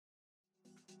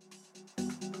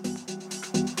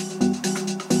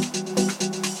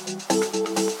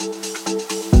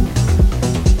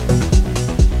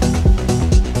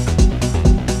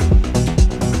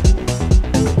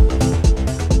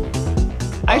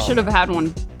should have had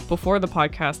one before the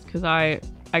podcast because I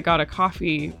got a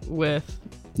coffee with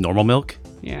Normal milk?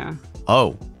 Yeah.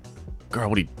 Oh, girl,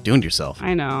 what are you doing to yourself?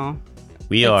 I know.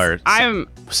 I'm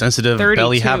sensitive 32.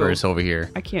 belly havers over here.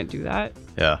 I can't do that.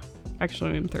 Yeah.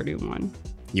 Actually, I'm 31.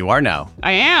 You are now.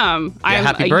 I am. I'm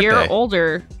happy a birthday. year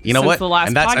older. You know since what? The last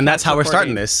and that's how we're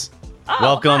starting recording. this. Oh,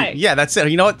 Welcome. hi. Yeah, that's it.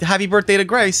 You know what? Happy birthday to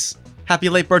Grace. Happy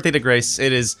late birthday to Grace.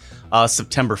 It is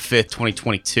September 5th,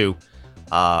 2022.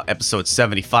 Episode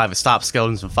 75 of Stop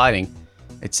Skeletons from Fighting.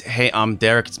 It's, hey, I'm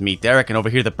Derek. It's me, Derek. And over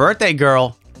here, the birthday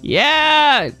girl.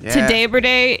 Yeah. Today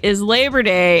Day is Labor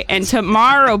Day, and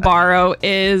tomorrow Barrow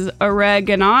is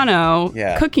Oregano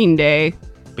cooking day.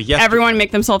 But Everyone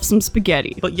make themselves some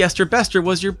spaghetti. But Yesterbester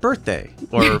was your birthday,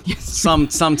 or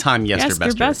sometime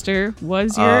Yesterbester. Yesterbester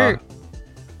was your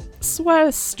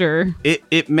swester. It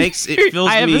fills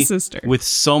I have me a sister. with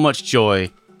so much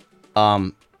joy,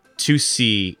 to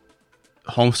see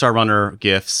Homestar Runner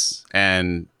gifs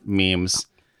and memes,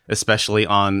 especially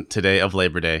on today of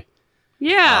Labor Day.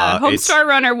 Yeah, Homestar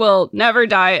Runner will never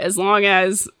die as long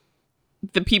as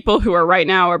the people who are right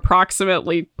now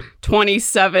approximately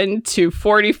 27 to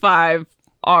 45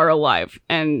 are alive.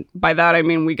 And by that, I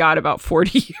mean we got about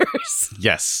 40 years.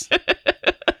 Yes.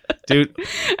 Dude.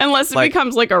 Unless it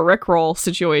becomes like a Rickroll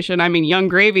situation. I mean, Young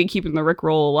Gravy keeping the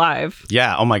Rickroll alive.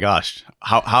 Yeah, oh my gosh.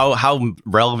 How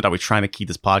relevant are we trying to keep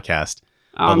this podcast?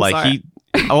 Oh, But sorry.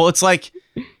 it's like,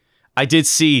 I did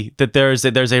see that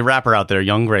there's a rapper out there,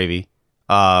 Young Gravy,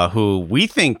 who we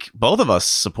think both of us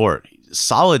support.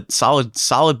 Solid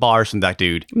bars from that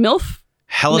dude. MILF.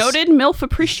 Noted MILF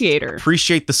appreciator.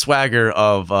 Appreciate the swagger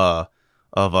of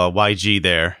YG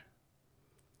there.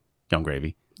 Young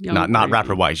Gravy. Not Gravy.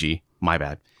 rapper YG. My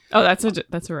bad. Oh, that's a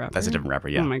rapper. That's a different rapper,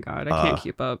 yeah. Oh my god, I can't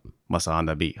keep up. Must on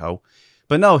the beat, ho.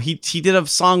 But no, he did a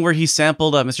song where he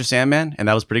sampled Mr. Sandman, and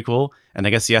that was pretty cool. And I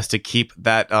guess he has to keep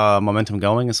that momentum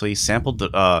going, and so he sampled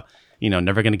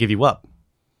Never Gonna Give You Up.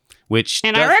 I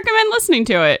recommend listening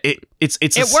to it.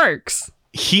 It works.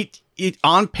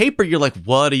 On paper, you're like,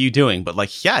 what are you doing? But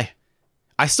like, yeah,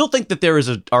 I still think that there is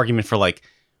an argument for like,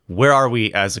 where are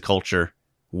we as a culture?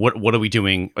 What are we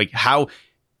doing? Like, how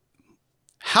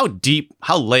deep,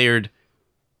 how layered,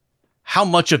 how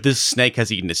much of this snake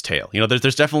has eaten its tail? You know,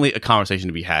 there's definitely a conversation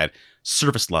to be had,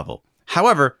 surface level.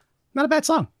 However, not a bad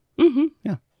song. Mm-hmm.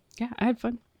 Yeah, I had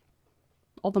fun.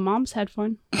 All the moms had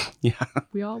fun. Yeah,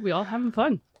 we all having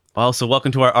fun. Well, so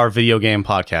welcome to our video game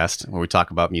podcast where we talk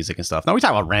about music and stuff. Now we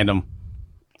talk about random,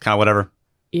 kind of whatever.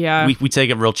 Yeah. We take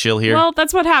it real chill here. Well,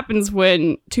 that's what happens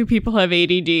when two people have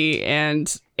ADD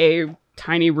and a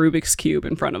tiny Rubik's Cube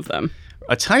in front of them.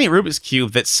 A tiny Rubik's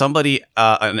Cube that somebody,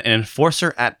 an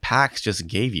enforcer at PAX just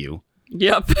gave you.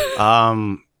 Yep.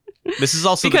 This is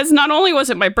also... Because not only was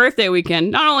it my birthday weekend,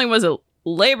 not only was it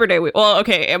Labor Day week. Well,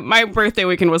 okay, my birthday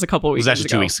weekend was a couple weeks ago. It was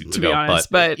actually 2 weeks ago, to be honest,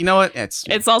 but you know what?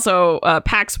 It's also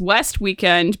PAX West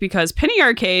weekend because Penny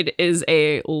Arcade is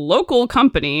a local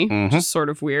company, which is sort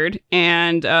of weird,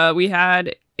 and we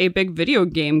had a big video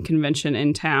game convention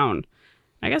in town.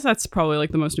 I guess that's probably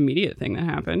like the most immediate thing that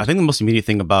happened. I think the most immediate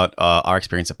thing about our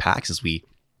experience at PAX is we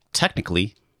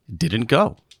technically didn't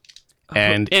go,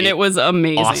 and it was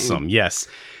amazing, awesome. Yes,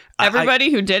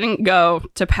 everybody who didn't go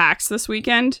to PAX this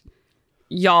weekend.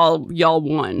 Y'all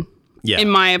won. Yeah. In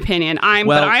my opinion.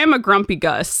 But I am a grumpy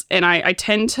Gus, and I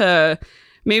tend to,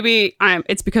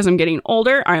 it's because I'm getting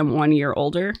older. I am 1 year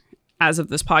older as of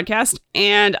this podcast,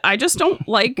 and I just don't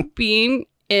like being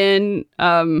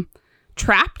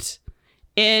trapped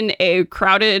in a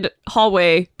crowded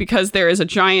hallway because there is a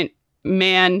giant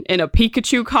man in a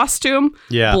Pikachu costume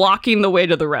blocking the way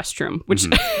to the restroom, which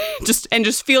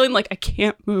just feeling like I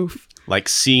can't move. Like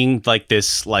seeing like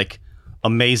this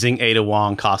amazing Ada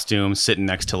Wong costume sitting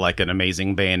next to like an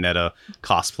amazing Bayonetta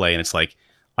cosplay, and it's like,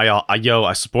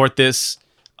 I support this,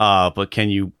 but can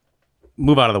you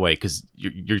move out of the way because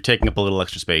you're taking up a little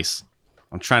extra space.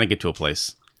 I'm trying to get to a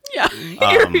place. Yeah,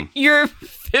 your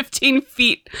 15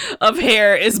 feet of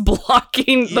hair is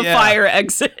blocking the fire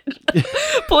exit.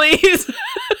 Please,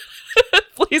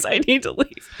 please, I need to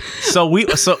leave. So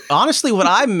honestly, what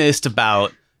I missed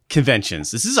about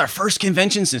conventions. This is our first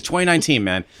convention since 2019,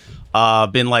 man.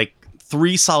 Been like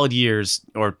 3 solid years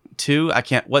or 2. I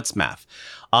can't. What's math?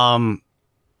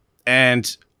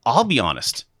 And I'll be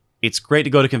honest. It's great to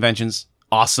go to conventions.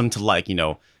 Awesome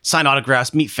to sign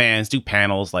autographs, meet fans, do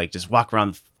panels, just walk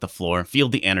around the floor and feel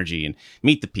the energy and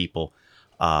meet the people.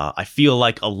 I feel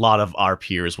like a lot of our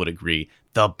peers would agree.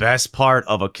 The best part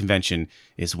of a convention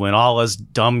is when all us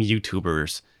dumb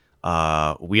YouTubers,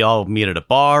 we all meet at a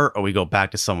bar or we go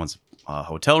back to someone's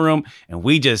hotel room and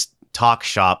we just talk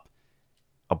shop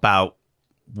about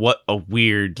what a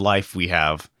weird life we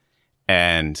have.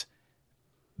 And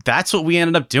that's what we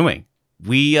ended up doing.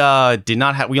 We we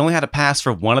only had a pass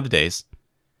for one of the days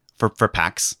for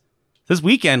PAX. This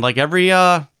weekend, like every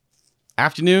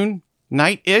afternoon,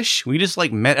 night-ish, we just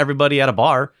like met everybody at a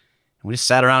bar and we just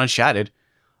sat around and chatted.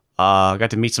 I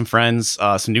got to meet some friends,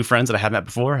 some new friends that I haven't met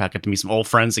before. I got to meet some old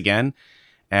friends again.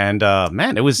 And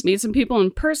man, it was meet some people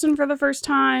in person for the first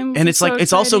time. And it's like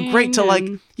it's also great to like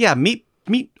meet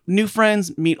new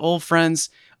friends, meet old friends,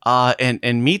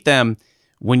 and meet them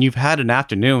when you've had an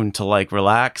afternoon to like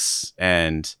relax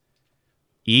and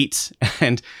eat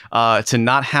and to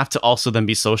not have to also then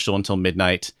be social until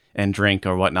midnight and drink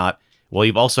or whatnot. Well,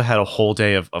 you've also had a whole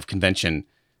day of convention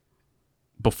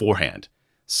beforehand.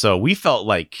 So we felt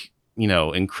like,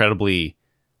 incredibly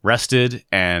rested,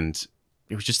 and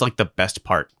it was just like the best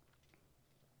part,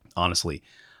 honestly.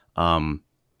 And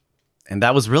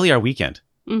that was really our weekend.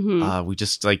 Mm-hmm. We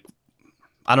just like,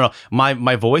 I don't know,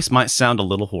 my voice might sound a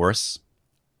little hoarse.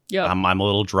 Yeah, I'm a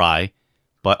little dry,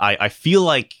 but I feel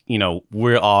like,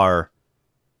 we are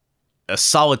a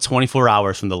solid 24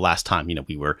 hours from the last time,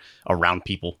 we were around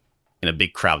people in a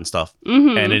big crowd and stuff.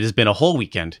 Mm-hmm. And it has been a whole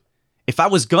weekend. If I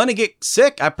was going to get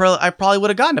sick, I probably would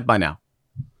have gotten it by now.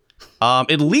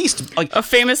 At least like a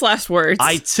famous last words.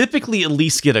 I typically at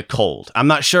least get a cold. I'm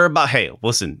not sure about, hey,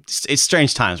 listen, it's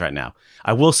strange times right now.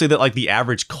 I will say that like the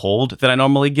average cold that I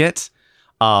normally get,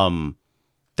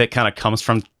 that kind of comes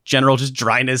from general just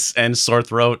dryness and sore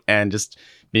throat and just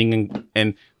being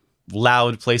in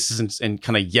loud places and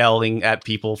kind of yelling at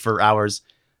people for hours.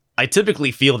 I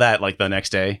typically feel that like the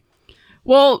next day.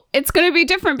 Well, it's going to be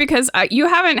different because you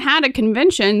haven't had a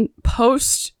convention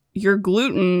post your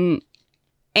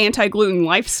anti-gluten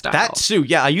lifestyle. That too,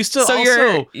 yeah. I used to. So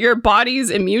also your body's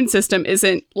immune system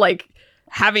isn't like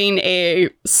having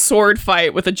a sword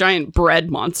fight with a giant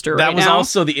bread monster. That right was now.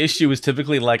 Also the issue. Is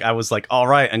typically like I was like, all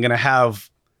right, I'm gonna have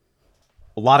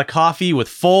a lot of coffee with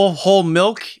full whole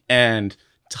milk and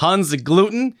tons of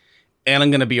gluten. And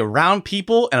I'm going to be around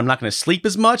people, and I'm not going to sleep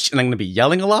as much, and I'm going to be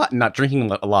yelling a lot and not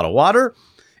drinking a lot of water.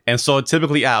 And so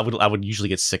typically, I would usually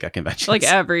get sick at conventions. Like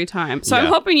every time. So yeah. I'm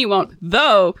hoping you won't.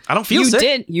 Though I don't feel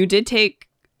sick. You did take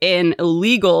an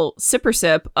illegal sip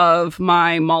of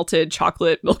my malted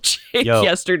chocolate milkshake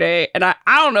yesterday. And I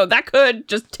don't know, that could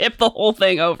just tip the whole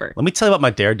thing over. Let me tell you about my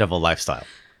Daredevil lifestyle.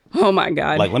 Oh my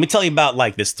God. Like, let me tell you about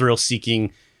like this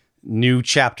thrill-seeking new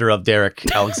chapter of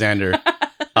Derek Alexander.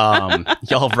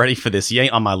 Y'all ready for this? You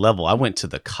ain't on my level. I went to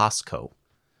the Costco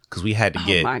because we had to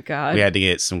get we had to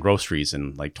get some groceries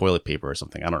and like toilet paper or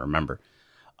something. I don't remember.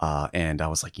 And I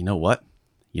was like, you know what?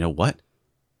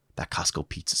 That Costco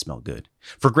pizza smelled good.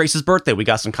 For Grace's birthday, we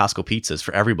got some Costco pizzas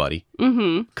for everybody.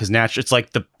 Mm-hmm. Because naturally,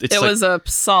 it was a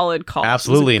solid call.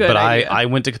 Absolutely. But I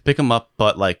went to pick them up,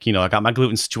 but like, I got my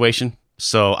gluten situation,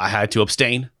 so I had to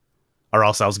abstain. Or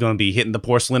else I was going to be hitting the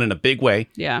porcelain in a big way.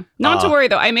 Yeah. Not to worry,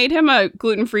 though. I made him a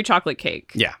gluten-free chocolate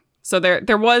cake. Yeah. So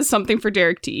there was something for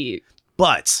Derek to eat.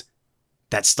 But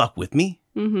that stuck with me.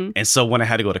 Mm-hmm. And so when I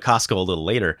had to go to Costco a little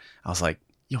later, I was like,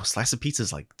 a slice of pizza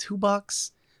is like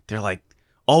 $2. They're like,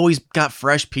 always got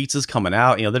fresh pizzas coming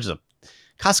out.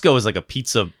 Costco is like a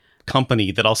pizza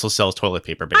company that also sells toilet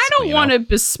paper, basically. I don't want to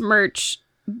besmirch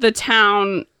the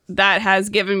town that has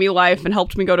given me life and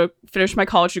helped me go to finish my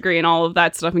college degree and all of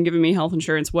that stuff and given me health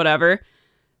insurance, whatever.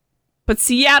 But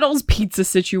Seattle's pizza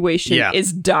situation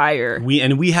is dire.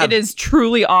 It is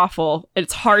truly awful.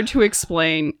 It's hard to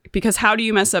explain because how do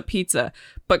you mess up pizza?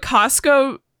 But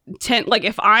Costco,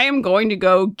 if I am going to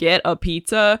go get a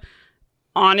pizza,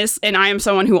 and I am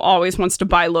someone who always wants to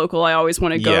buy local. I always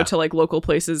want to go to like local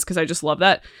places because I just love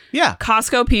that. Yeah.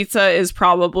 Costco pizza is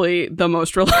probably the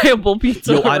most reliable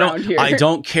pizza around here. I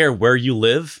don't care where you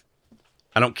live.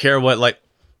 I don't care what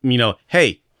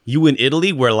hey, you in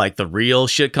Italy where like the real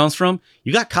shit comes from,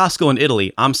 you got Costco in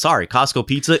Italy. I'm sorry. Costco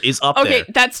pizza is up there. Okay,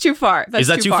 that's too far. Is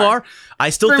that too far? I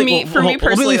still think for me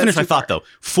personally, let me finish my thought though.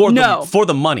 For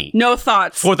the money. No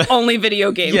thoughts. Only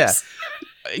video games. Yeah.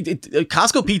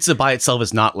 Costco pizza by itself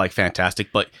is not like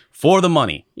fantastic, but for the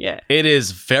money, it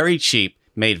is very cheap,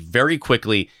 made very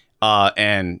quickly,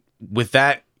 and with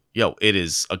that, it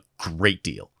is a great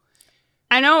deal.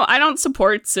 I know I don't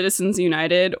support Citizens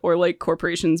United or like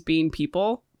corporations being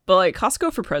people, but like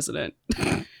Costco for president.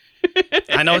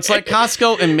 I know it's like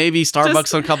Costco and maybe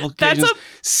Starbucks on a couple occasions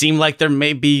seem like there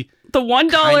may be the $1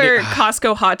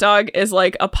 Costco hot dog is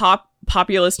like a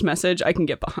populist message I can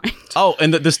get behind. Oh,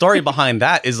 and the story behind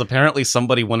that is apparently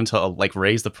somebody wanted to like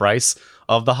raise the price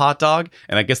of the hot dog,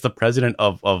 and I guess the president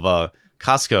of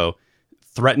Costco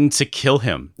threatened to kill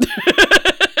him.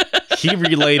 He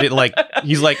relayed it like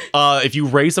He's like, if you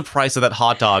raise the price of that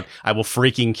hot dog, I will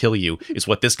freaking kill you, is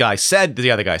what this guy said,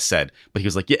 the other guy said. But he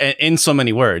was like, yeah, in so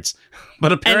many words.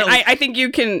 But apparently... And I think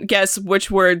you can guess which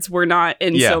words were not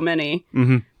in so many.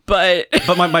 Mm-hmm. But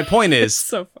my point is...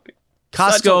 so funny.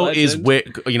 Costco is where,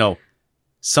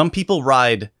 some people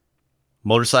ride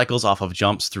motorcycles off of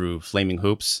jumps through flaming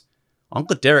hoops.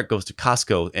 Uncle Derek goes to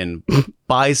Costco and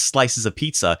buys slices of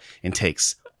pizza and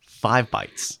takes 5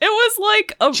 bites. It was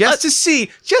like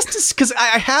because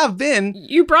I have been.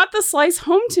 You brought the slice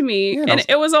home to me, and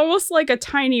it was almost like a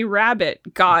tiny rabbit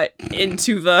got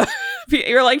into the.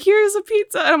 You're like, here's a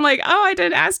pizza, and I'm like, oh, I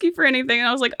didn't ask you for anything, and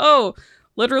I was like, oh,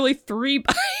 literally 3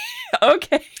 bites.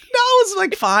 Okay, no, it was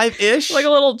like 5-ish, like a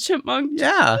little chipmunk.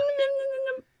 Yeah,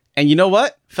 and you know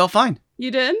what? Felt fine. You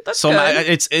did? That's so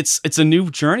good. It's a new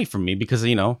journey for me because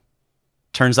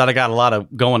turns out I got a lot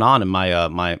of going on in my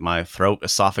my throat,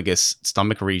 esophagus,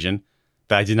 stomach region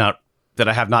that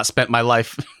I have not spent my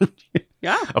life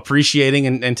appreciating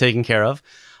and taking care of.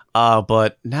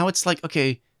 But now it's like,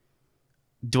 okay,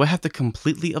 do I have to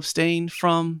completely abstain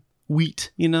from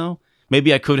wheat?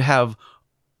 Maybe I could have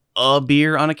a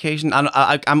beer on occasion. I'm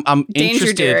Danger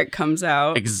interested. Derek comes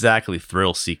out. Exactly,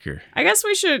 thrill seeker. I guess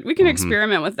we can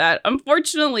experiment with that.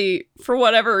 Unfortunately, for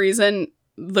whatever reason,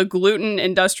 the gluten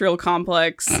industrial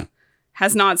complex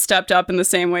has not stepped up in the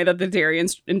same way that the dairy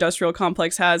industrial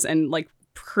complex has, and like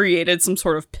created some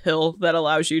sort of pill that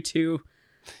allows you to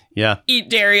eat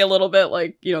dairy a little bit,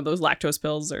 like those lactose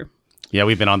pills or. Yeah,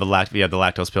 we've been on the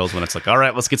lactose pills when it's like, all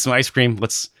right, let's get some ice cream.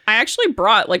 I actually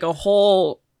brought like a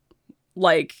whole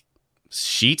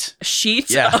sheet of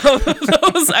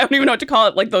those. I don't even know what to call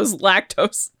it, like those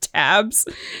lactose tabs.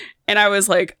 And I was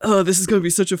like, oh, this is going to be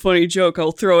such a funny joke.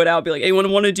 I'll throw it out. Be like, anyone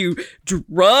want to do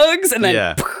drugs? And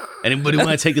then anybody want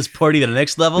to take this party to the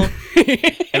next level?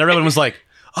 And everyone was like,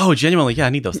 oh, genuinely, yeah, I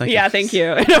need those. Thank you. Yeah, thank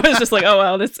you. And I was just like, oh,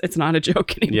 well, it's not a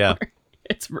joke anymore. Yeah.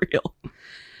 It's real.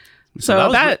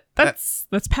 So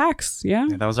that's PAX. Yeah.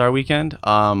 That was our weekend.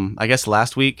 I guess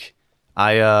last week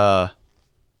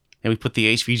we put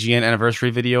the HVGN anniversary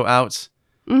video out.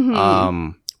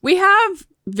 Mm-hmm. We have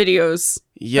videos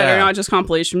that are not just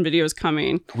compilation videos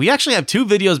coming. We actually have 2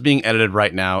 videos being edited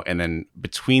right now, and then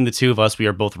between the 2 of us, we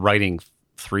are both writing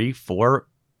 3-4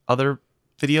 other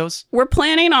videos. We're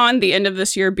planning on the end of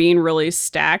this year being really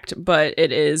stacked, but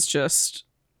it is just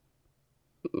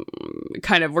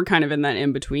we're kind of in that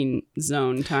in-between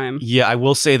zone time. Yeah, I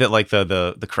will say that like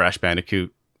the Crash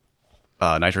Bandicoot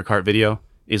Nitro Kart video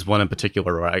is one in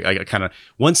particular where I kind of,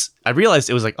 once I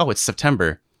realized it was like, oh, it's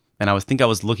September. And I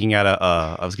was looking at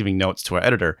I was giving notes to our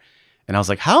editor, and I was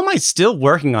like, how am I still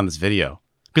working on this video?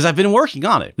 Because I've been working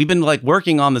on it. We've been like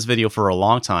working on this video for a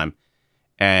long time.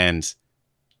 And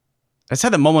I just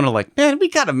had that moment of like, man, we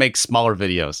got to make smaller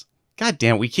videos. God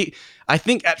damn, I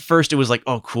think at first it was like,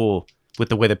 oh, cool. With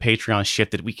the way the Patreon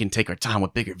shifted, we can take our time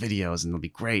with bigger videos and it'll be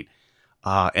great.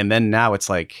 And then now it's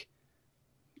like,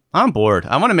 I'm bored.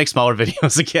 I want to make smaller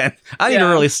videos again. I need to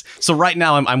release. So right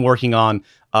now I'm working on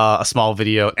a small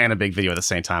video and a big video at the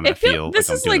same time. And I feel this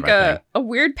is like a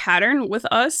weird pattern with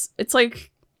us. It's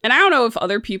like, and I don't know if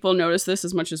other people notice this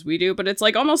as much as we do, but it's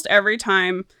like almost every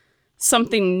time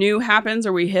something new happens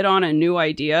or we hit on a new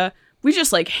idea, we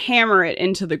just like hammer it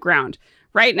into the ground.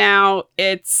 Right now,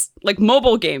 it's like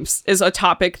mobile games is a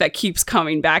topic that keeps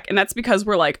coming back. And that's because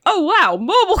we're like, oh, wow,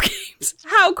 mobile games.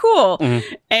 How cool.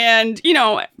 Mm-hmm. And,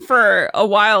 for a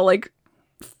while, like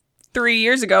 3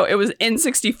 years ago, it was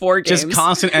N64 games. Just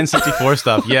constant N64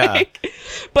 stuff. Yeah.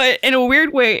 But in a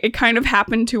weird way, it kind of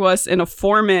happened to us in a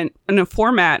format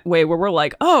way where we're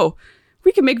like, oh,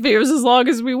 we can make videos as long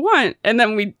as we want. And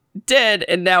then we did,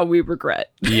 and now we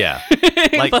regret. Yeah.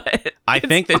 Like I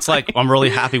think it's like I'm really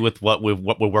happy with what we're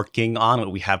working on, what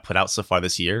we have put out so far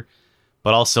this year.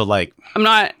 But also like I'm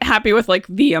not happy with like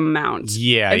the amount.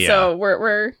 Yeah. And so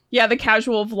we're the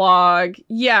casual vlog.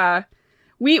 Yeah.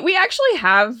 We actually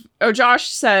have Josh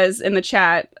says in the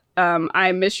chat,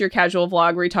 I miss your casual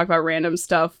vlog where you talk about random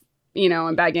stuff,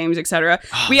 and bad games, etc.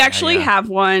 We actually have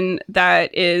one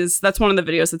that's one of the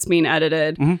videos that's being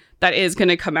edited that is going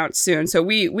to come out soon. So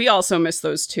we also miss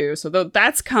those too. So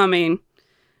that's coming.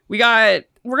 We're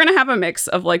going to have a mix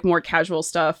of like more casual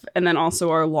stuff and then also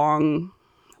our long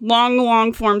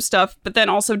form stuff. But then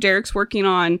also Derek's working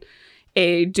on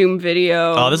a Doom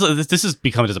video. Oh, this has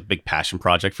become just a big passion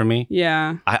project for me.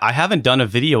 Yeah. I haven't done a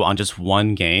video on just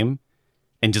one game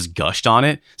and just gushed on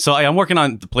it. So I'm working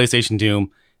on the PlayStation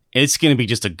Doom. It's going to be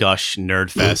just a gush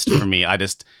nerd fest for me.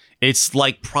 It's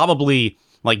like probably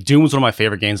like Doom was one of my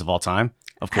favorite games of all time.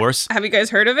 of course. Have you guys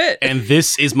heard of it? And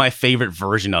this is my favorite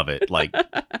version of it, like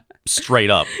straight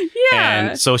up. Yeah.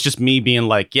 And so it's just me being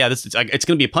like, yeah, it's going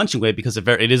to be a punching way because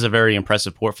it is a very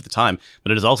impressive port for the time.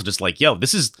 But it is also just like, yo,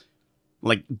 this is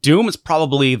like Doom is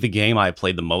probably the game I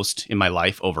played the most in my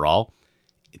life overall.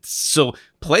 So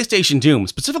PlayStation Doom,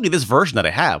 specifically this version that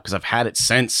I have, because I've had it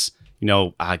since,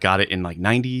 I got it in like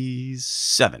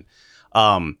 97.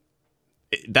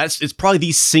 It's probably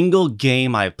the single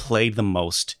game I've played the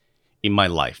most in my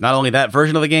life. Not only that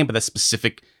version of the game, but that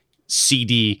specific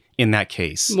CD in that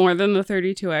case. More than the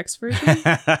 32X version?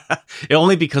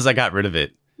 Only because I got rid of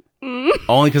it.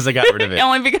 Only because I got rid of it.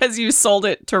 Only because you sold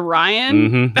it to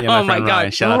Ryan? Mm-hmm. Yeah, my God.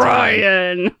 Ryan. Shout out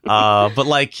Ryan. to Ryan. But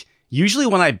like, usually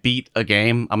when I beat a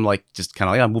game, I'm like, just kind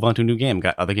of like, I'll move on to a new game.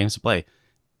 Got other games to play.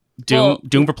 Doom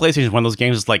for PlayStation is one of those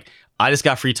games that's like, I just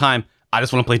got free time. I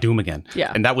just want to play Doom again.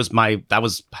 Yeah. And that was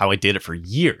how I did it for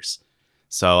years.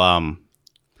 So,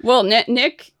 well,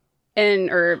 Nick I'm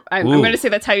going to say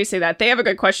that's how you say that. They have a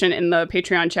good question in the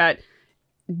Patreon chat.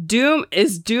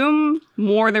 Is Doom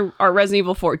more than Resident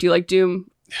Evil 4? Do you like Doom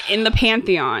in the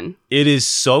Pantheon? It is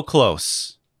so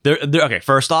close. Okay,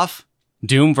 first off,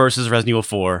 Doom versus Resident Evil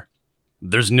 4.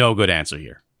 There's no good answer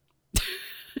here.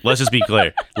 Let's just be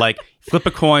clear. Like, flip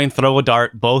a coin, throw a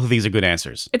dart. Both of these are good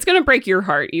answers. It's going to break your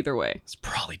heart either way. It's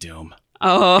probably Doom.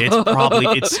 Oh.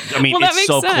 It's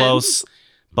so sense. Close.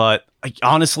 But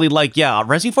honestly, like, yeah,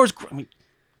 Resident Evil 4 is...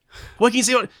 what can you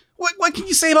say about... What can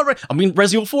you say about...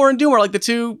 Resident Evil 4 and Doom are like the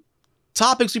two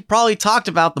topics we probably talked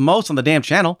about the most on the damn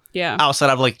channel. Yeah. Outside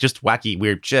of, like, just wacky,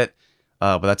 weird shit.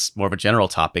 But that's more of a general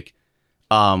topic.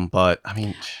 But I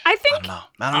think I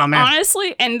don't know, man.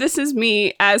 Honestly, and this is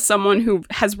me as someone who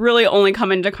has really only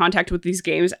come into contact with these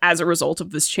games as a result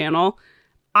of this channel,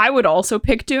 I would also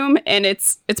pick Doom, and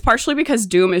it's partially because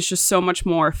Doom is just so much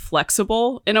more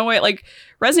flexible in a way. Like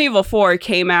Resident Evil 4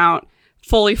 came out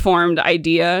fully formed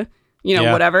idea,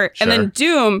 whatever. Sure. And then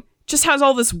Doom just has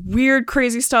all this weird,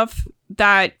 crazy stuff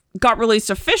that got released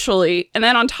officially. And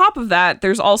then on top of that,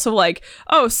 there's also like,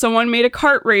 oh, someone made a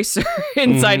kart racer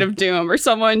inside of Doom, or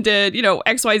someone did,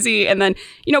 XYZ. And then,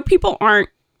 people aren't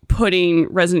putting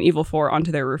Resident Evil 4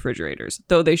 onto their refrigerators,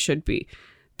 though they should be.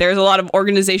 There's a lot of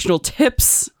organizational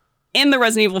tips in the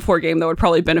Resident Evil 4 game that would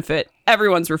probably benefit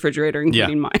everyone's refrigerator,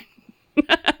 including mine.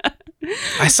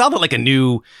 I saw that like a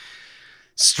new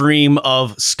stream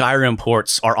of Skyrim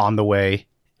ports are on the way.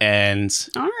 And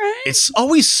all right. It's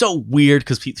always so weird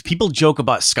because people joke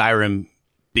about Skyrim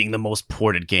being the most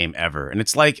ported game ever. And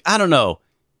it's like, I don't know.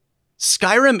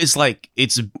 Skyrim is like,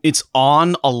 it's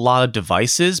on a lot of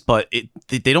devices, but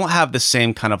they don't have the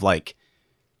same kind of like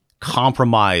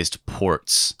compromised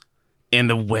ports in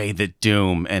the way that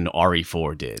Doom and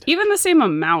RE4 did. Even the same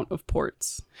amount of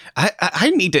ports.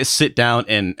 I need to sit down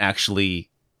and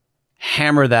actually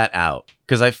hammer that out.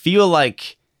 Because I feel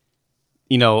like,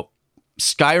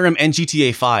 Skyrim and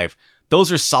GTA 5,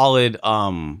 those are solid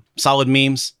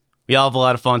memes. We all have a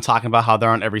lot of fun talking about how they're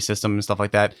on every system and stuff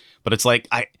like that. But it's like,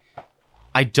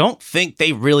 I don't think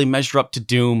they really measure up to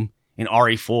Doom and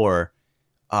RE4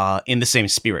 in the same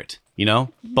spirit,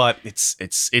 But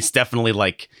it's definitely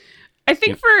like... I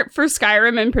think for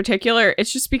Skyrim in particular,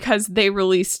 it's just because they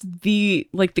released the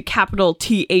capital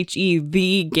THE,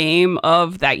 the game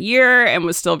of that year, and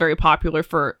was still very popular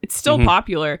it's still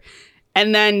popular.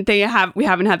 And then we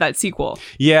haven't had that sequel.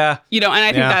 Yeah. And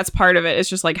I think that's part of it. It's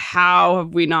just like, how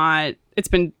have we not, it's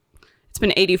been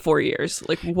 84 years.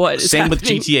 Like, what is Same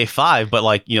happening? With GTA 5, but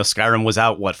like, Skyrim was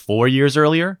out, 4 years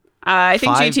earlier? I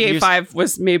think GTA 5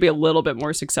 was maybe a little bit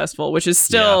more successful, which is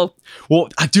still well,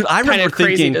 dude, I remember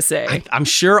crazy thinking, to say. I'm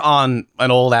sure on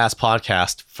an old ass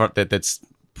podcast that's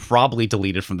probably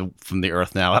deleted from the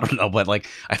earth now. I don't know, but like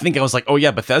I think I was like, oh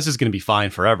yeah, Bethesda's going to be fine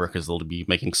forever because they'll be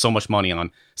making so much money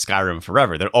on Skyrim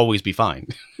forever. They'll always be fine.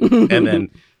 And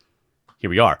then here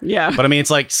we are. Yeah. But I mean,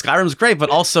 it's like Skyrim's great, but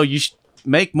also you should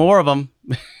make more of them.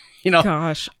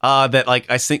 Gosh. That like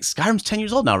I think Skyrim's 10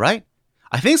 years old now, right?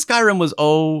 I think Skyrim was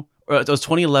it was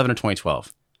 2011 or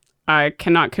 2012. I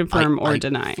cannot confirm or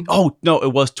deny. Oh no,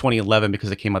 it was 2011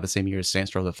 because it came out the same year as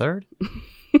Saints Row the Third.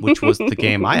 Which was the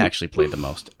game I actually played the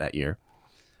most that year.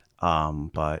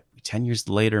 But 10 years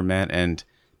later, man, and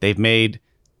they've made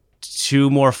 2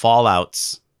 more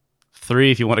Fallouts, 3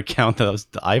 if you want to count the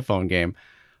iPhone game,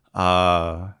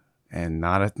 and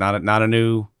not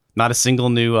a single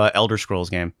new Elder Scrolls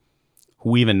game.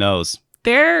 Who even knows?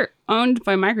 They're owned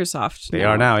by Microsoft. They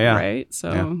are now, yeah. Right,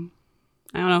 so yeah.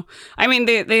 I don't know. I mean,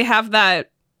 they have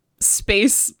that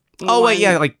space. Oh wait,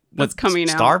 yeah, like what's coming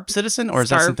out? Star Citizen, or is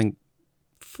that something?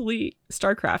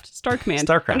 Star Command.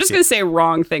 I'm just gonna say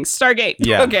wrong things. Stargate.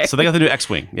 Yeah. Okay. So they got the new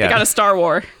X-wing. Yeah. They got a Star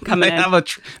War coming in.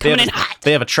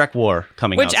 They have a Trek War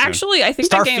coming out. Which actually, I think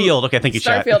Starfield. Okay, thank you,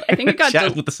 Chat. Starfield. I think it got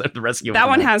with the rescue. That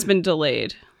one has been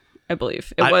delayed. I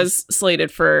believe it was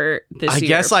slated for this year. I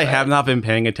guess I have not been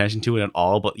paying attention to it at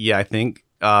all, but yeah, I think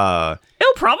it'll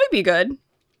probably be good.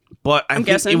 But I'm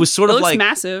guessing it was sort of like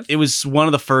massive. It was one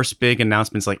of the first big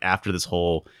announcements, like after this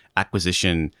whole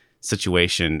acquisition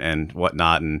situation and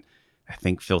whatnot. And I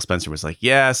think Phil Spencer was like,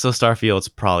 "Yeah, so Starfield's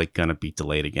probably gonna be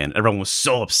delayed again." Everyone was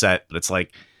so upset, but it's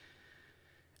like,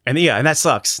 and that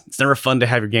sucks. It's never fun to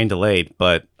have your game delayed.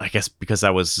 But I guess because I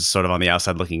was sort of on the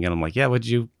outside looking in, I'm like, "Yeah,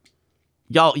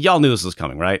 Y'all knew this was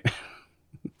coming, right?"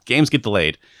 Games get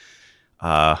delayed.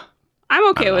 I'm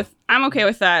okay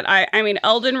with that. I mean,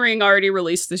 Elden Ring already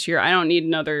released this year. I don't need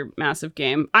another massive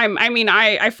game.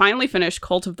 I finally finished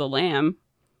Cult of the Lamb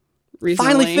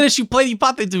recently. Finally finished? You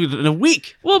bought it in a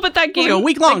week. Well, but that game, like a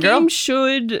week long, girl. Game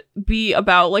should be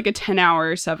about like a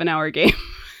 10-hour, 7-hour game.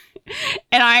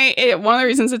 And one of the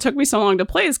reasons it took me so long to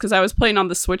play is because I was playing on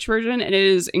the Switch version, and it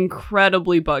is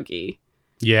incredibly buggy.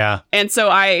 Yeah. And so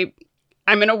I'm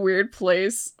in a weird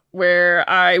place where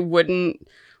I wouldn't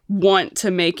want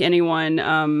to make anyone.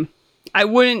 I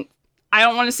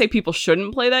don't want to say people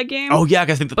shouldn't play that game. Oh yeah,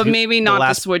 I think. But maybe not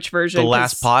the Switch version. The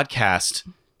last podcast,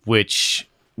 which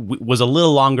was a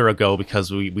little longer ago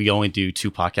because we only do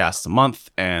 2 podcasts a month,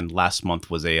 and last month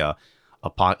was a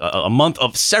month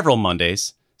of several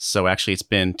Mondays. So actually, it's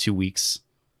been 2 weeks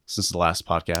since the last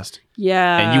podcast.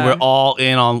 Yeah. And you were all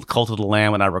in on Cult of the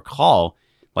Lamb, and I recall,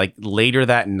 like, later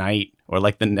that night or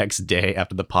like the next day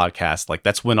after the podcast, like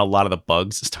that's when a lot of the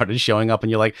bugs started showing up, and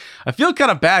you're like, I feel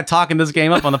kind of bad talking this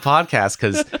game up on the podcast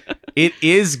because it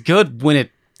is good when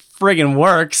it friggin'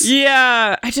 works.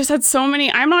 Yeah, I just had so many.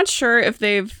 I'm not sure if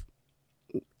they've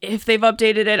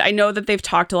updated it. I know that they've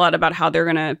talked a lot about how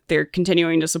they're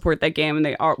continuing to support that game, and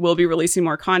they will be releasing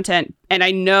more content. And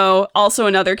I know also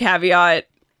another caveat,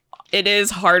 it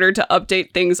is harder to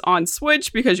update things on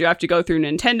Switch because you have to go through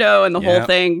Nintendo, and the whole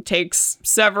thing takes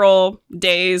several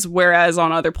days, whereas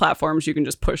on other platforms you can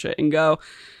just push it and go.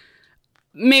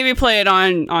 Maybe play it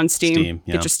on Steam.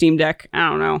 Get your Steam Deck. I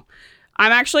don't know.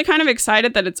 I'm actually kind of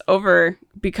excited that it's over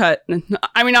because,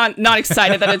 I mean, not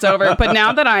excited that it's over, but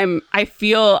now that I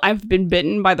feel I've been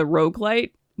bitten by the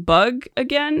roguelite bug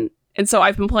again. And so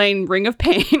I've been playing Ring of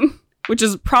Pain, which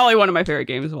is probably one of my favorite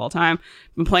games of all time.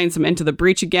 I've been playing some Into the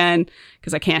Breach again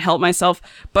because I can't help myself.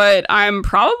 But I'm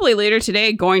probably later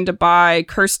today going to buy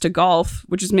Cursed to Golf,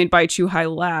 which is made by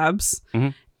Chuhai Labs. Mm-hmm.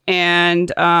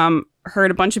 And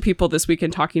heard a bunch of people this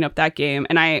weekend talking up that game.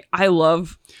 And I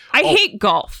hate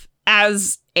golf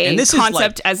as a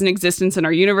concept, as an existence in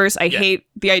our universe. I hate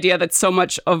the idea that so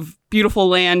much of beautiful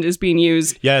land is being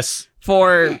used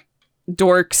for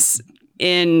dorks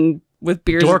with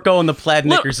beers. Dorko and the plaid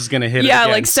knickers is going to hit it again.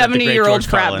 Like 70-year-old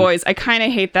frat boys. I kind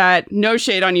of hate that. No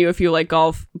shade on you if you like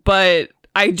golf, but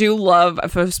I do love, I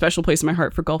have a special place in my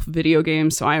heart for golf video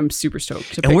games, so I am super stoked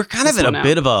to pick. And we're kind of in a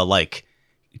bit of a, like,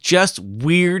 just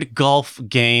weird golf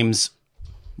games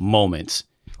moment.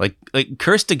 Like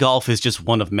Cursed to Golf is just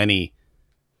one of many.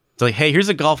 It's like, hey, here's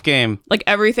a golf game. Like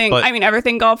everything. I mean,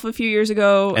 everything golf a few years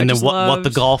ago. And then what the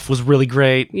golf was really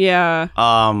great. Yeah.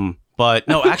 But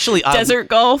no, actually, Desert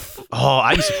Golf. Oh,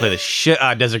 I used to play the shit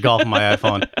out of Desert Golf on my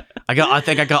iPhone. I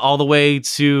think I got all the way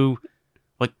to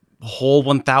like hole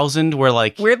 1000, where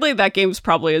like weirdly that game's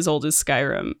probably as old as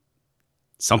Skyrim.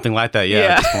 Something like that, yeah.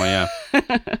 At this point,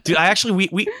 yeah. Dude, I actually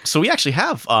we actually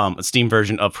have a Steam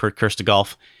version of Cursed to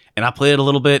Golf. And I played it a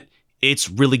little bit. It's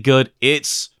really good.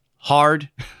 It's hard.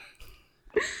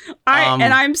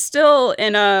 I'm still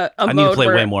in a I mode need to play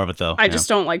where way more of it, though. I just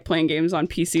don't like playing games on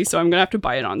PC, so I'm going to have to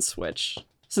buy it on Switch.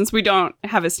 Since we don't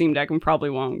have a Steam Deck, we probably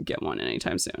won't get one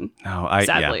anytime soon. No,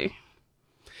 sadly.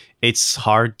 Yeah. It's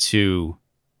hard to...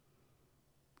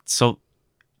 So,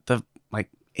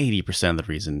 80% of the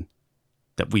reason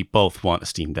that we both want a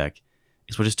Steam Deck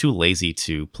is we're just too lazy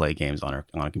to play games on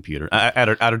our computer, at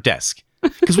our desk.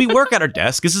 Because we work at our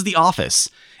desk. This is the office.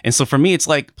 And so for me, it's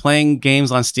like playing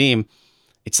games on Steam.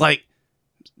 It's like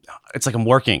I'm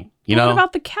working, you know? What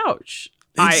about the couch?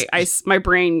 My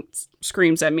brain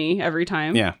screams at me every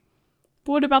time. Yeah.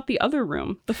 But what about the other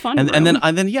room? The fun room?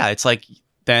 And then yeah, it's like,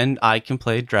 then I can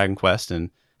play Dragon Quest and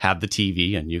have the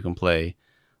TV, and you can play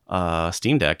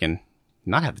Steam Deck and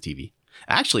not have the TV.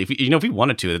 Actually, if we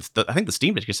wanted to, I think the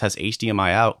Steam Deck just has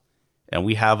HDMI out, and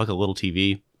we have like a little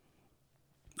TV.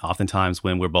 Oftentimes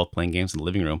when we're both playing games in the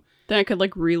living room. Then I could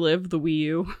like relive the Wii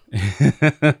U.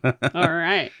 All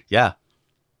right. Yeah.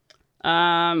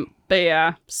 But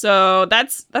yeah, so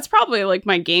that's probably like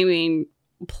my gaming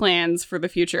plans for the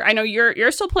future? I know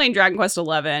you're still playing Dragon Quest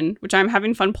XI, which I'm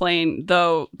having fun playing,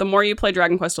 though the more you play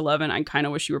Dragon Quest XI, I kind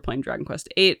of wish you were playing Dragon Quest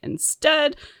VIII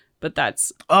instead, but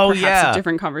that's perhaps a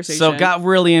different conversation. So got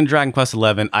really in Dragon Quest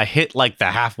XI. I hit like the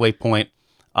halfway point,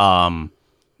 and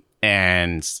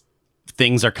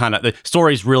things are the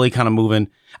story's really kind of moving.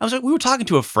 We were talking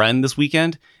to a friend this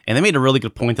weekend, and they made a really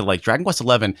good point that like Dragon Quest XI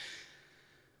doesn't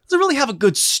really have a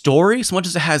good story so much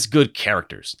as it has good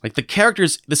characters. Like the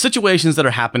characters, the situations that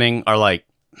are happening are like,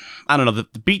 I don't know,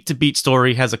 the beat to beat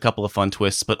story has a couple of fun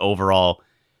twists, but overall,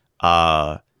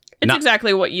 it's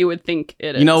exactly what you would think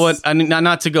it is. You know what? I mean,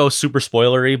 not to go super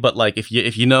spoilery, but like if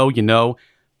you know, you know,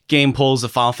 game pulls a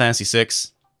Final Fantasy VI,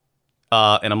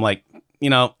 and I'm like, you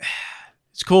know,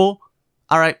 it's cool.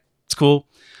 All right, it's cool.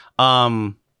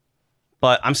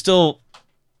 But I'm still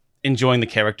enjoying the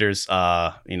characters.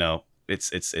 You know,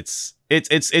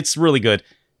 it's really good.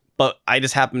 But I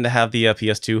just happened to have the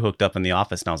PS2 hooked up in the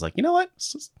office, and I was like, you know what?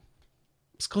 Let's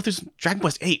go through some Dragon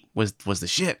Quest VIII was the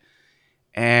shit.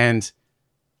 And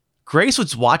Grace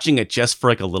was watching it just for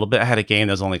like a little bit. I had a game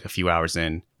that was only like a few hours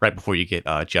in, right before you get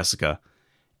Jessica.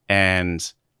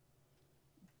 And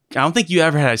I don't think you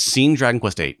ever had seen Dragon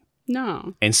Quest VIII.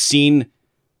 No. And seen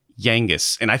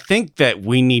Yangus. And I think that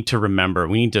we need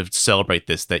to celebrate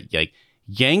this, that like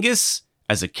Yangus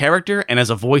as a character and as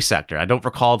a voice actor, I don't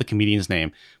recall the comedian's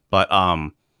name, but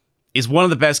is one of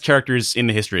the best characters in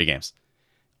the history of games.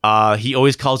 He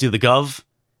always calls you the Gov.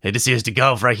 Hey, this here's the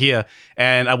Gov right here.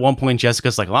 And at one point,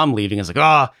 Jessica's like, well, I'm leaving. It's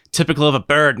like, typical of a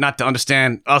bird not to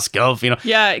understand us, Gov, you know?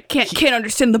 Yeah, can't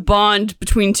understand the bond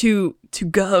between two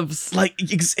Govs. Like,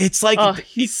 it's like...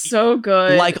 he's so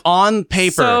good. Like, on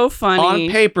paper... So funny.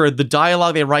 On paper, the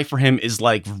dialogue they write for him is,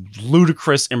 like,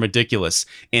 ludicrous and ridiculous.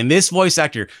 And this voice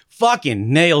actor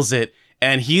fucking nails it.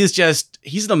 And he's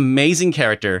an amazing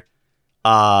character.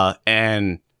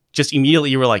 And just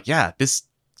immediately you were like, yeah, this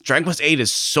Dragon Quest VIII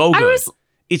is so good.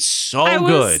 It's so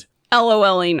good.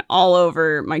 LOLing all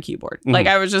over my keyboard. Mm-hmm. Like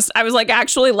I was like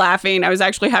actually laughing. I was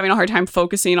actually having a hard time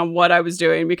focusing on what I was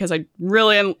doing because I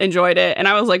really enjoyed it. And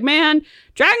I was like, man,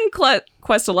 Dragon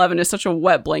Quest XI is such a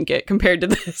wet blanket compared to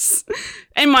this,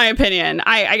 in my opinion.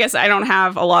 I guess I don't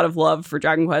have a lot of love for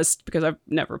Dragon Quest because I've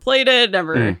never played it,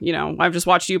 you know, I've just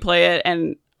watched you play it.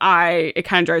 And it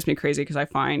kind of drives me crazy because I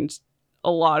find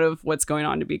a lot of what's going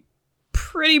on to be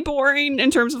pretty boring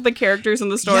in terms of the characters and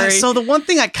the story. Yeah, so the one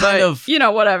thing you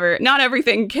know, whatever. Not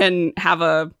everything can have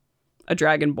a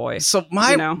Dragon Boy. So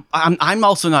I'm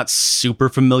also not super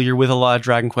familiar with a lot of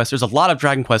Dragon Quest. There's a lot of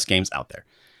Dragon Quest games out there,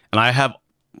 and I have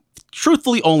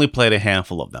truthfully only played a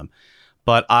handful of them.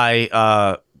 But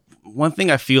one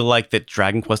thing I feel like that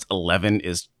Dragon Quest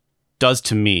XI does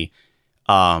to me,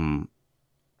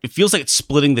 it feels like it's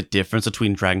splitting the difference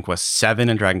between Dragon Quest VII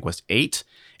and Dragon Quest VIII,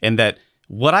 and that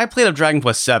what I played of Dragon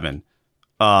Quest VII,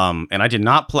 and I did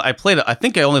not play. I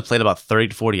think I only played about 30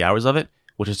 to 40 hours of it,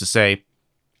 which is to say,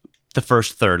 the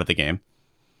first third of the game.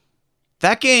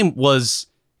 That game was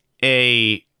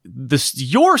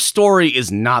your story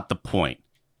is not the point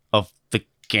of the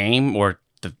game, or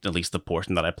at least the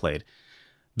portion that I played.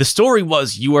 The story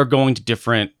was you are going to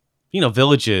different,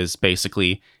 villages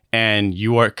basically, and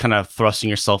you are kind of thrusting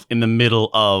yourself in the middle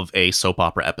of a soap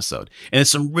opera episode. And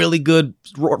there's some really good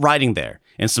writing there.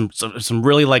 And some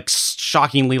really like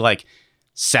shockingly like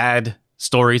sad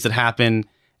stories that happen.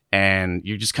 And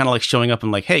you're just kind of like showing up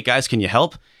and like, hey guys, can you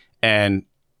help? And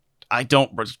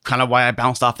kind of why I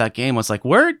bounced off that game was like,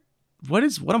 what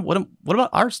about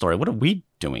our story? What are we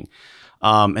doing?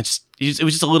 It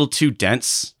was just a little too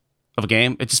dense of a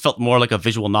game. It just felt more like a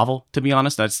visual novel, to be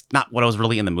honest. That's not what I was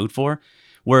really in the mood for.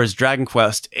 Whereas Dragon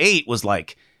Quest VIII was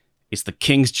like, it's the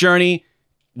king's journey.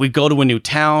 We go to a new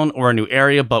town or a new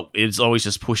area, but it's always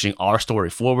just pushing our story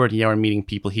forward. Yeah, we're meeting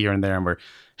people here and there, and we're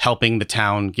helping the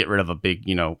town get rid of a big,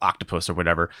 octopus or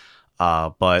whatever.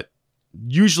 But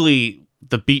usually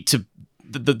the beat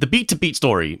to beat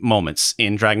story moments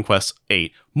in Dragon Quest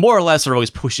VIII more or less are always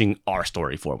pushing our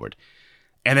story forward.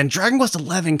 And then Dragon Quest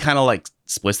XI kind of like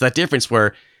splits that difference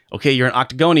where, okay, you're in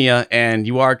Octagonia and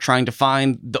you are trying to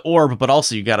find the orb, but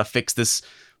also you got to fix this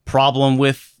problem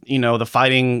with, the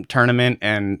fighting tournament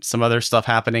and some other stuff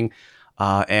happening.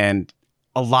 And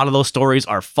a lot of those stories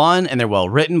are fun and they're well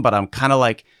written, but I'm kind of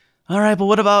like, all right, but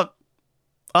what about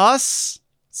us?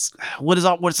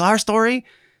 What's our story?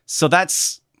 So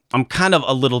I'm kind of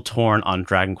a little torn on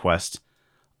Dragon Quest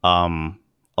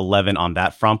 11 on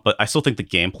that front, but I still think the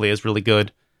gameplay is really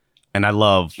good. And I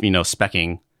love,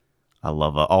 speccing. I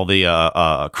love all the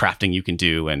crafting you can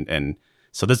do, and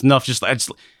so there's enough.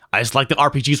 I just like the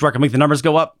RPGs where I can make the numbers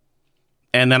go up,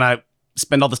 and then I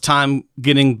spend all this time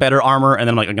getting better armor, and then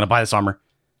I'm like, I'm gonna buy this armor,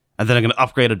 and then I'm going to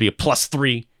upgrade it to be a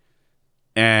 +3,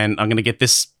 and I'm going to get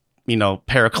this,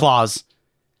 pair of claws,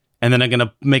 and then I'm going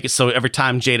to make it so every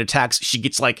time Jade attacks, she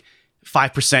gets like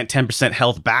 5%, 10%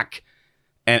 health back.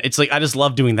 And it's like, I just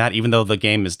love doing that, even though the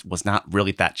game was not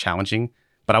really that challenging.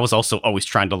 But I was also always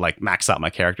trying to like max out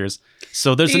my characters.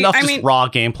 So there's enough raw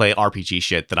gameplay RPG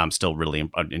shit that I'm still really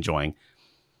enjoying.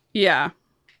 Yeah.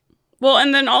 Well,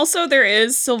 and then also there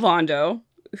is Sylvando,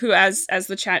 who, as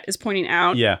the chat is pointing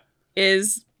out,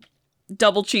 is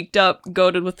double cheeked up,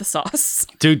 goated with the sauce.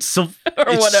 Dude, it's so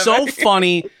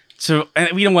funny.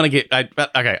 And we don't want to get...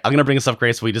 okay, I'm going to bring this up,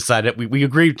 Grace. We decided... We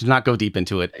agreed to not go deep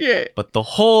into it. Yeah. But the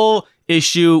whole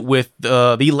issue with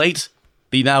the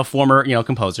now former,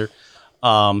 composer,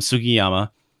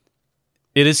 Sugiyama,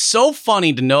 it is so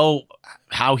funny to know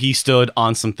how he stood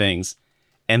on some things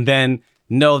and then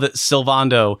know that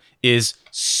Sylvando is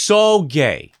so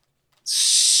gay.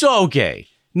 So gay.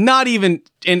 Not even...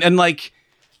 And like...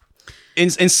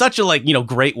 In such a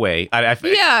great way. I'm not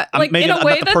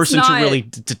the person to really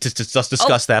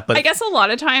discuss that, but I guess a lot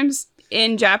of times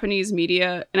in Japanese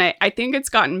media, and I think it's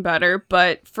gotten better,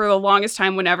 but for the longest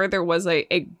time, whenever there was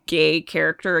a gay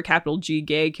character, a capital G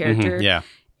gay character,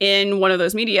 in one of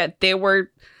those media, they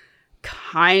were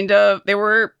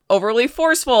overly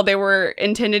forceful. They were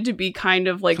intended to be kind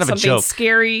of like something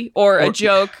scary or a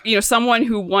joke. Someone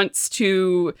who wants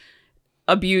to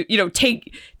abuse,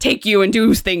 take you and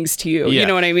do things to you. You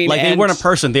know what I mean? Like, they weren't a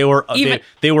person. They were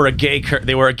they were a gay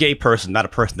person, not a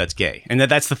person that's gay. And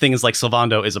that's the thing, is like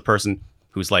Sylvando is a person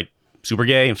who's like super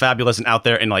gay and fabulous and out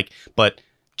there and like, but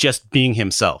just being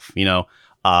himself,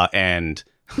 and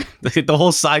the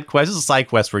whole side quest is a side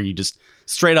quest where you just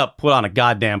straight up put on a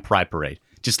goddamn pride parade.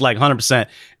 Just like 100%.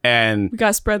 And we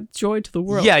gotta spread joy to the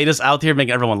world. Yeah, you're just out here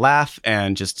making everyone laugh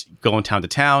and just going town to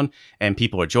town, and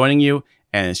people are joining you.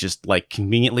 And it's just like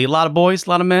conveniently a lot of boys, a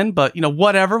lot of men, but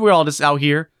whatever. We're all just out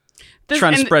here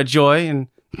trying to spread joy. And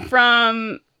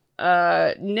from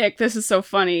Nick, this is so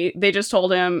funny. They just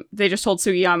told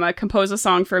Sugiyama, compose a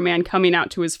song for a man coming out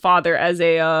to his father as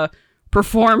a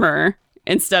performer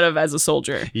instead of as a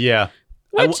soldier. Yeah.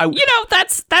 Which,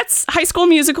 that's High School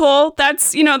Musical.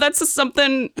 That's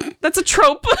that's a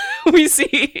trope we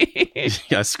see.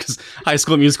 Yes, because High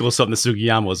School Musical is something that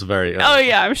Sugiyama was very... oh,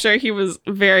 yeah, I'm sure he was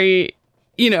very...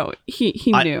 he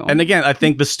knew. And again, I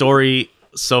think the story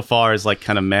so far is like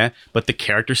kind of meh, but the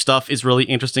character stuff is really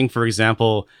interesting. For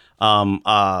example,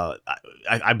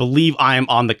 I believe I am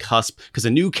on the cusp because a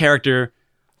new character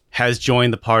has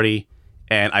joined the party,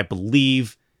 and I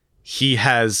believe he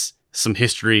has some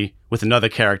history with another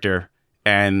character,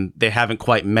 and they haven't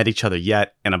quite met each other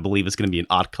yet. And I believe it's going to be an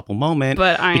odd couple moment.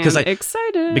 But I'm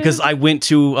excited because I went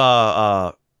to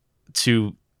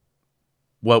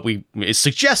what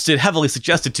heavily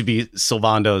suggested to be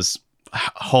Sylvando's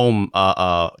home,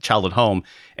 childhood home,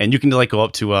 and you can like go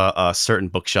up to a certain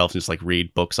bookshelf and just like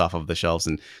read books off of the shelves,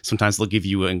 and sometimes they'll give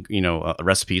you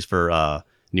recipes for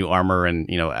new armor and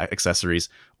accessories,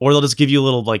 or they'll just give you a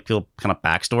little kind of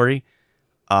backstory.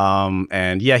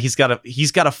 And yeah, he's got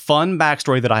a fun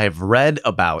backstory that I have read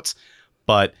about,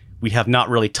 but we have not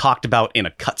really talked about in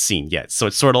a cutscene yet. So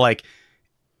it's sort of like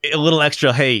a little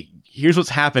extra, hey, here's what's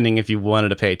happening if you wanted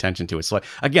to pay attention to it. So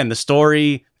again, the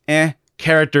story,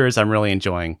 characters, I'm really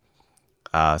enjoying.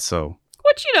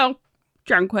 Which,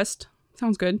 Dragon Quest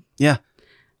sounds good. Yeah.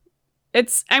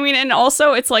 And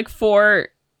also it's like for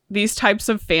these types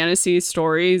of fantasy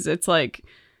stories, it's like,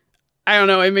 I don't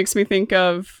know, it makes me think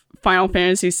of Final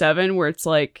Fantasy VII, where it's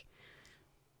like,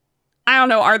 I don't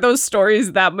know, are those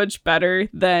stories that much better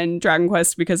than Dragon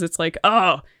Quest? Because it's like,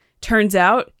 oh, turns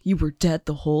out you were dead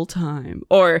the whole time.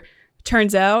 Or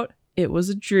turns out it was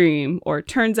a dream. Or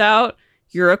turns out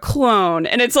you're a clone.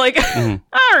 And it's like, all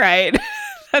right,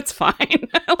 that's fine.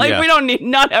 We don't need,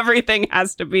 not everything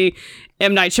has to be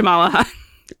M. Night Shyamalan.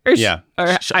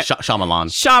 Shyamalan.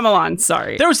 Shyamalan,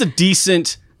 sorry. There was a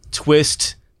decent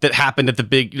twist that happened at a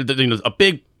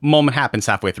big moment happens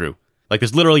halfway through. Like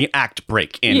there's literally an act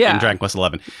break in Dragon Quest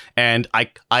XI. And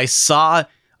I saw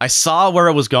where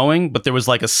it was going, but there was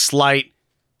like a slight,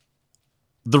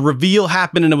 the reveal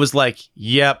happened and it was like,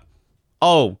 yep.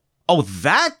 Oh,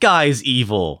 that guy's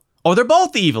evil. Oh, they're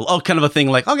both evil. Oh, kind of a thing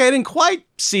like, okay, I didn't quite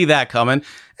see that coming.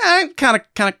 Kind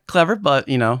of clever, but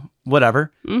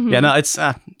whatever. Mm-hmm. Yeah, no, it's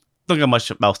don't got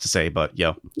much else to say, but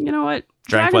you know what?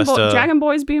 Dragon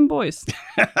Boys being boys.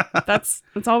 That's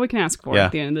all we can ask for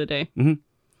at the end of the day. Mm-hmm.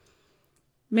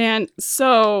 Man,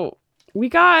 so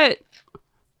we've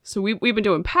been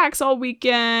doing PAX all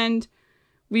weekend.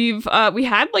 We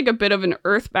had like a bit of an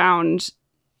Earthbound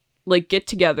like get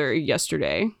together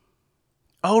yesterday.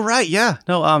 Oh, right. Yeah.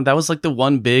 No, that was like the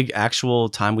one big actual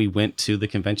time we went to the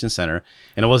convention center.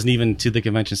 And it wasn't even to the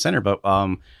convention center, but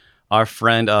our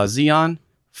friend Xeon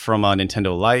from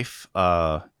Nintendo Life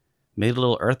made a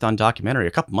little Earthbound documentary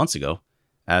a couple months ago.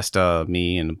 Asked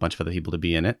me and a bunch of other people to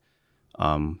be in it.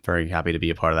 Very happy to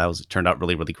be a part of that. It turned out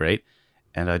really, really great.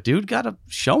 And a dude got a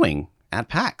showing at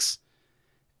PAX.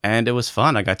 And it was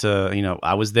fun. I got to,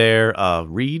 I was there.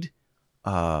 Reed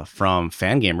from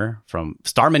Fangamer, from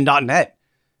Starman.net.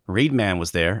 Reed Man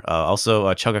was there. Also,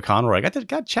 Chugga Conroy. I got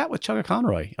to chat with Chugga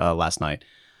Conroy last night.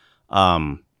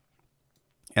 And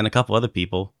a couple other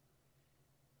people.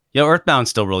 Earthbound's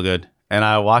still real good. And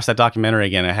I watched that documentary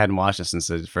again. I hadn't watched it since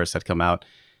it first had come out.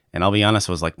 And I'll be honest,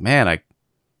 I was like, man, I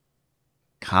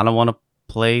kind of want to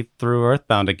play through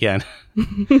Earthbound again.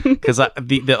 Because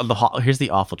here's the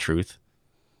awful truth.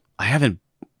 I haven't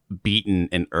beaten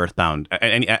an Earthbound,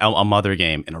 a Mother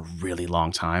game, in a really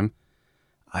long time.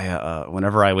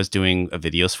 Whenever I was doing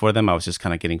videos for them, I was just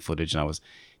kind of getting footage, and I was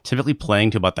typically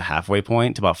playing to about the halfway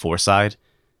point, to about Fourside,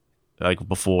 like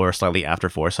before, slightly after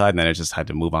Fourside, and then I just had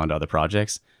to move on to other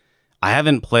projects. I've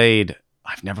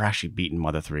never actually beaten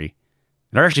Mother 3.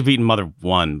 I've never actually beaten Mother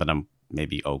 1, but I'm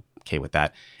maybe okay with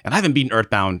that. And I haven't beaten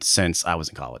Earthbound since I was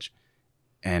in college.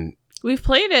 And we've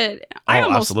played it. I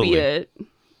almost beat it.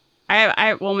 I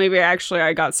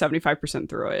got 75%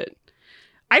 through it.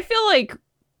 I feel like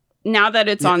now that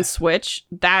it's on Switch,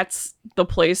 that's the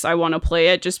place I want to play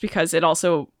it, just because it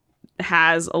also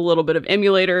has a little bit of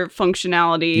emulator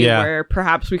functionality where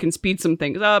perhaps we can speed some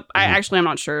things up. Mm-hmm. I'm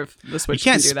not sure if the Switch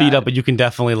can do that. You can't speed up, but you can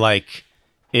definitely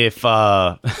if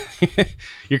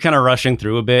you're kind of rushing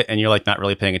through a bit and you're not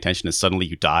really paying attention and suddenly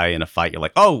you die in a fight, you're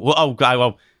like,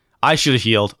 God, I should have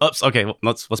healed. Oops. Okay. Well,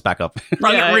 let's back up.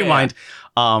 Rewind.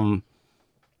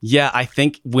 Yeah. I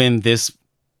think when this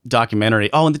documentary,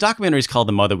 and the documentary is called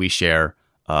The Mother We Share.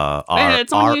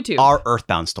 It's on YouTube. Our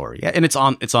Earthbound story. Yeah. And it's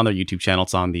on their YouTube channel.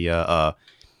 It's on the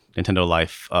Nintendo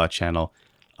Life channel.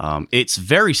 It's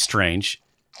very strange.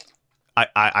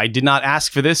 I did not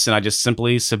ask for this, and I just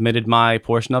simply submitted my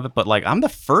portion of it. But I'm the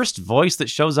first voice that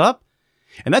shows up.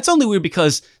 And that's only weird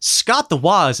because Scott the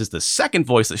Woz is the second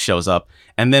voice that shows up,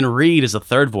 and then Reed is the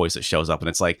third voice that shows up. And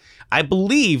it's I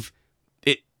believe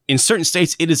in certain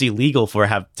states it is illegal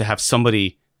to have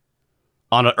somebody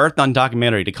on an Earthbound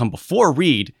documentary to come before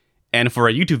Reed, and for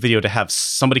a YouTube video to have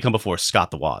somebody come before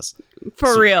Scott the Woz.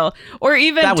 For real. Or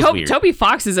even Toby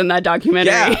Fox is in that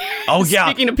documentary. Yeah. Oh, yeah.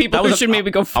 Speaking of people who should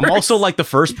maybe go first. I'm also the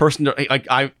first person to,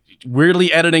 I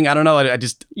weirdly editing, I don't know,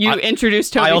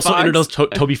 introduced Toby Fox. I also introduced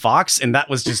Toby Fox, and that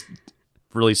was just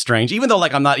really strange. Even though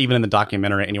I'm not even in the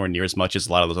documentary anywhere near as much as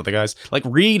a lot of those other guys.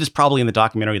 Reed is probably in the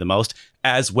documentary the most,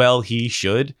 as well he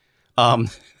should.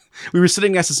 We were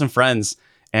sitting next to some friends,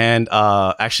 and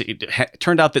actually it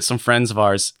turned out that some friends of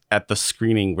ours at the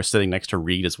screening were sitting next to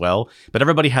Reed as well, but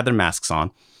everybody had their masks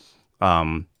on.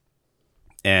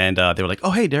 And they were like,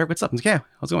 "Oh, hey, Derek, what's up?" I'm like, "Yeah,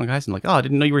 how's it going, guys?" And I'm like, "Oh, I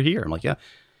didn't know you were here." I'm like, "Yeah."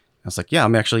 I was like, "Yeah,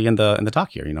 I'm actually in the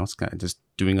doc here. It's kind of just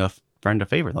doing a friend a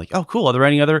favor." Like, "Oh, cool. Are there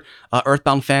any other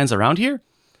Earthbound fans around here?"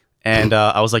 And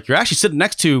I was like, "You're actually sitting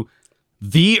next to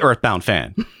the Earthbound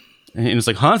fan." And it's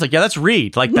like, "Huh?" It's like, "Yeah, that's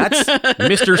Reed. That's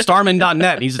Mr.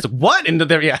 Starman.net." And he's just like, "What?" And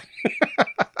there, yeah.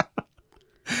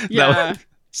 Yeah.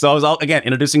 So I was again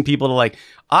introducing people to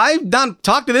I've done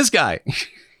talk to this guy.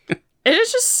 It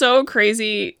is just so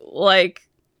crazy,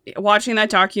 watching that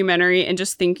documentary and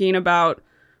just thinking about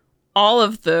all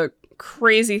of the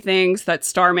crazy things that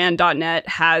Starman.net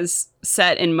has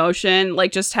set in motion.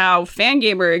 Just how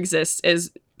Fangamer exists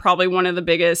is probably one of the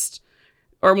biggest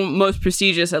or most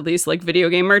prestigious, at least, video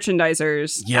game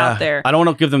merchandisers out there. I don't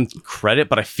want to give them credit,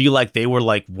 but I feel like they were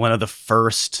one of the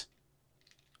first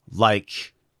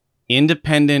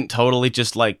independent, totally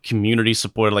just community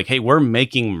supported, hey, we're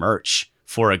making merch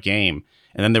for a game.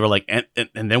 And then they were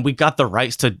and then we got the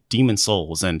rights to Demon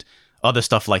Souls and other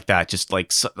stuff like that. Just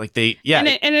they, yeah.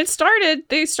 They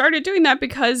started doing that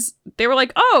because they were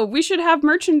oh, we should have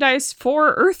merchandise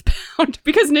for Earthbound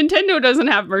because Nintendo doesn't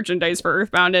have merchandise for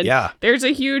Earthbound. And there's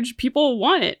a huge, people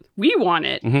want it. We want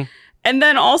it. Mm-hmm. And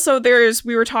then also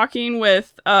we were talking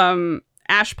with,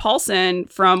 Ash Paulson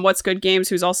from What's Good Games,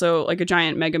 who's also a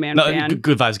giant Mega Man fan.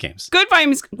 Good Vibes Games. Good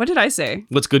Vibes. What did I say?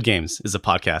 What's Good Games is a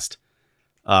podcast.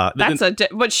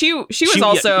 But she was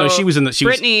also she was in the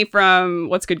Brittany from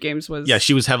What's Good Games was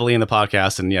she was heavily in the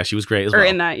podcast, and she was great as well. Or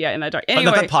in that anyway,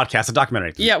 not that podcast, a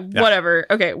documentary. Yeah, whatever.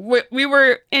 Okay, we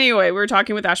were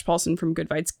talking with Ash Paulson from Good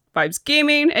Vibes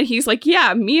Gaming, and he's like,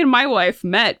 yeah, me and my wife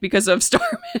met because of Starman.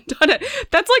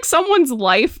 That's someone's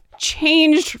life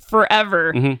changed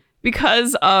forever. Mm-hmm.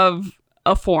 Because of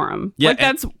a forum. Yeah,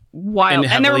 that's wild.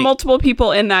 And there were multiple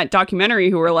people in that documentary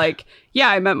who were like, yeah,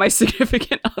 I met my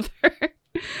significant other.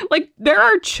 Like, there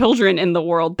are children in the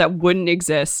world that wouldn't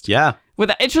exist. Yeah.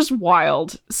 It's just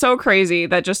wild. So crazy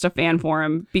that just a fan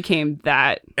forum became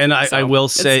that. And I will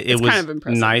say it was kind of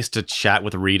nice to chat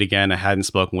with Reed again. I hadn't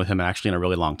spoken with him actually in a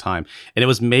really long time. And it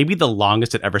was maybe the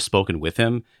longest I'd ever spoken with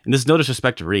him. And this is no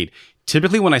disrespect to Reed.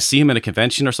 Typically when I see him at a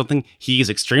convention or something, he's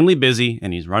extremely busy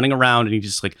and he's running around and he's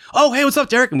just like, oh, hey, what's up,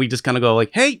 Derek? And we just kind of go like,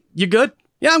 hey, you good?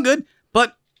 Yeah, I'm good.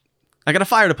 But I got a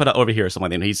fire to put out over here or something like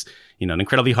that. And he's, an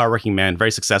incredibly hardworking man, very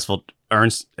successful,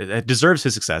 deserves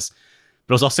his success.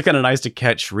 But it was also kind of nice to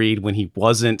catch Reed when he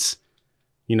wasn't,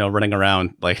 running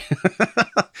around like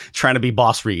trying to be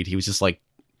boss Reed. He was just like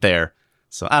there.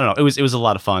 So I don't know. It was a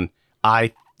lot of fun.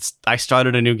 I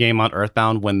started a new game on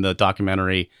Earthbound when the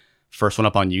documentary first went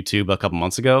up on YouTube a couple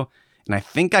months ago, and I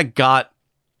think I got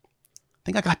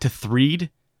to Threed.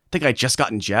 I think I just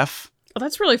gotten Jeff. Oh,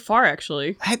 that's really far,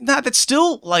 actually. That's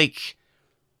still like.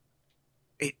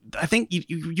 I think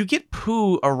you get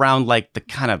Pooh around like the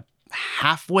kind of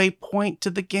halfway point to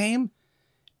the game,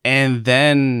 and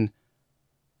then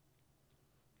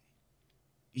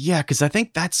because I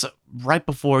think that's right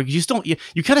before you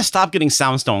kind of stop getting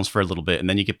sound stones for a little bit, and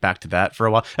then you get back to that for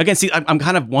a while again. See, I'm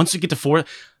kind of, once you get to 4, all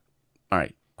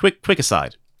right, quick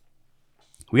aside,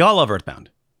 we all love Earthbound,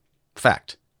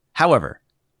 fact. However,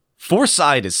 4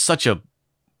 side is such a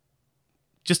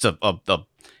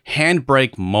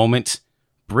handbrake moment.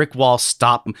 Brick wall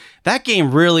stop. That game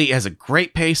really has a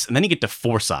great pace, and then you get to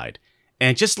 4 side, and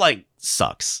it just like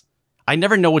sucks. I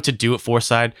never know what to do at 4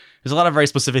 side. There's a lot of very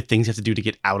specific things you have to do to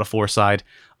get out of 4 side,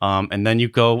 and then you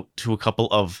go to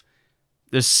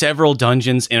there's several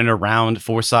dungeons in and around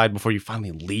 4 side before you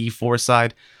finally leave 4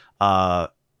 side.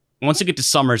 Once you get to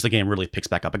Summers, the game really picks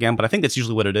back up again, but I think that's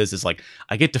usually what it is like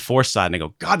I get to 4 side and I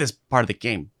go, God, this part of the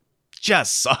game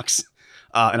just sucks,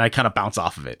 and I kind of bounce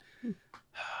off of it.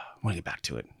 I want to get back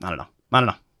to it. I don't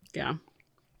know. Yeah.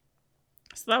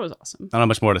 So that was awesome. I don't have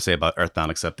much more to say about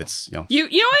Earthbound except it's, You know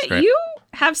what? Great. You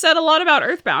have said a lot about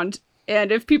Earthbound.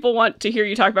 And if people want to hear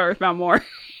you talk about Earthbound more,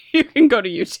 you can go to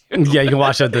YouTube. Yeah, you can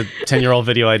watch the 10-year-old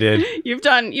video I did. You've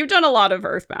done a lot of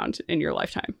Earthbound in your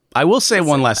lifetime. I will say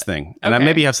one last thing. And I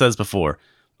maybe have said this before,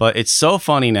 but it's so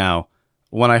funny now.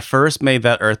 When I first made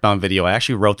that Earthbound video, I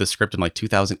actually wrote the script in like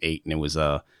 2008, and it was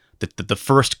the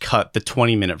first cut, the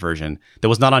 20-minute version that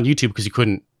was not on YouTube because you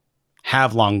couldn't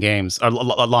have long games or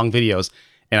long videos,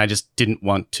 and I just didn't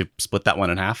want to split that one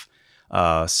in half.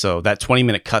 So that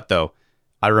 20-minute cut, though,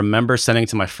 I remember sending it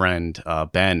to my friend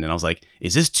Ben, and I was like,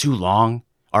 "Is this too long?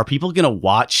 Are people gonna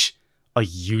watch a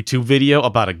YouTube video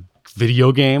about a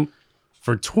video game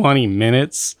for 20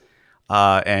 minutes?"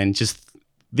 And just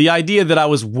the idea that I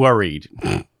was worried.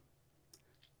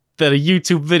 That a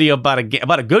YouTube video about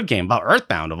a good game, about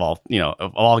Earthbound of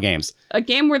all games, a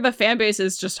game where the fan base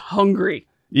is just hungry.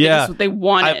 Yeah, they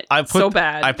want it so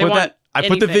bad. I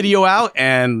put the video out,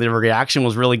 and the reaction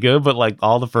was really good, but like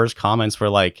all the first comments were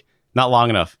like, "Not long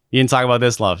enough. You didn't talk about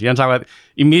this, love. You didn't talk about."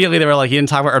 Immediately they were like, "You didn't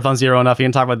talk about Earthbound Zero enough. You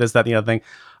didn't talk about this, that, and the other thing."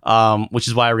 Which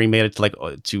is why I remade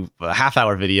it to a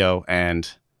half-hour video, and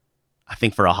I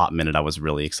think for a hot minute I was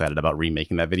really excited about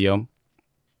remaking that video.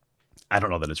 I don't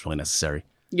know that it's really necessary.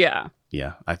 Yeah.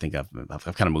 Yeah, I think I've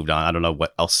kind of moved on. I don't know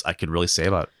what else I could really say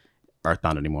about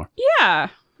Earthbound anymore. Yeah,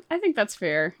 I think that's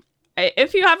fair.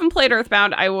 If you haven't played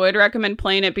Earthbound, I would recommend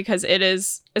playing it because it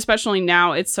is, especially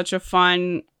now, it's such a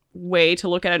fun way to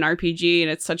look at an RPG,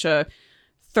 and it's such a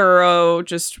thorough,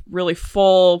 just really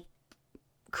full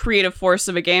creative force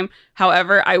of a game.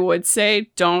 However, I would say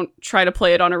don't try to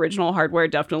play it on original hardware.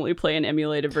 Definitely play an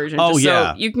emulated version. Oh,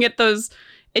 yeah. So you can get those.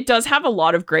 It does have a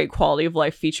lot of great quality of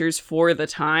life features for the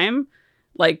time,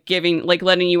 like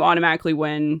letting you automatically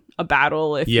win a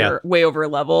battle if you're way over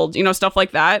leveled, stuff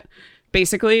like that,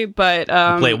 basically. But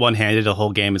you play it one-handed, the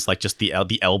whole game is like just the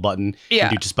L button. Yeah,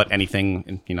 you do just about anything,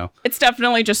 and it's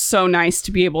definitely just so nice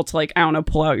to be able to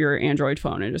pull out your Android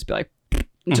phone and just be like,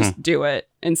 just do it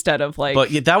instead of like. But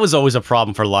yeah, that was always a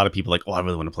problem for a lot of people. Like, oh, I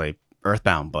really want to play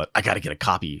Earthbound, but I got to get a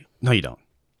copy. No, you don't.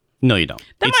 No, you don't.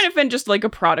 That might have been just like a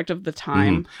product of the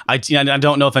time. Mm-hmm. I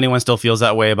don't know if anyone still feels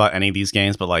that way about any of these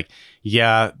games, but like,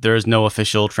 yeah, there's no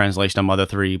official translation of Mother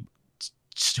 3.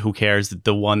 Who cares?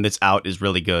 The one that's out is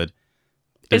really good.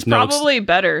 It's probably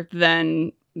better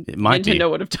than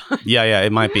Nintendo would have done. Yeah,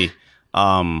 it might be.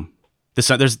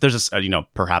 There's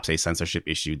perhaps a censorship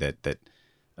issue that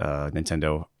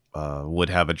Nintendo would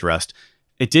have addressed.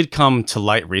 It did come to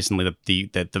light recently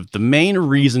that the main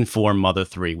reason for Mother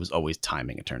 3 was always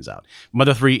timing, it turns out.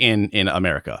 Mother 3 in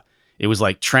America. It was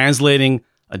like translating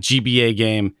a GBA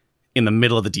game in the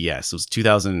middle of the DS. It was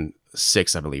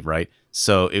 2006, I believe, right?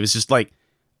 So it was just like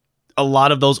a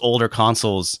lot of those older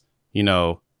consoles,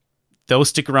 those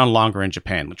stick around longer in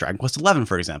Japan. Like Dragon Quest XI,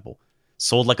 for example,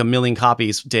 sold like 1 million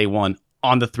copies day one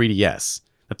on the 3DS.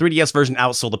 The 3DS version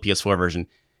outsold the PS4 version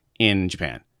in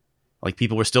Japan. Like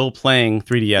people were still playing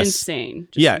 3DS. Insane.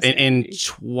 In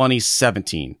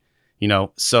 2017,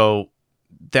 so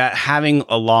that having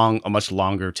a much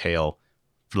longer tail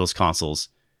for those consoles,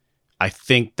 I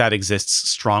think that exists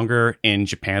stronger in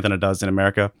Japan than it does in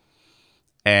America.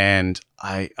 And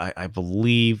I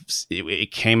believe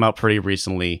it came out pretty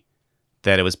recently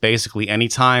that it was basically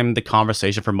anytime the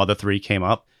conversation for Mother 3 came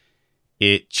up,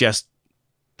 the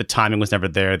timing was never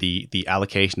there. The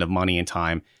allocation of money and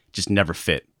time just never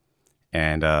fit.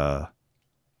 And but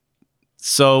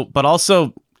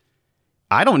also,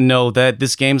 I don't know that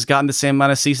this game's gotten the same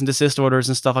amount of cease and desist orders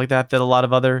and stuff like that a lot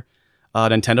of other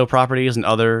Nintendo properties and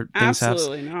other things have.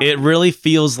 Absolutely not. It really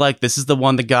feels like this is the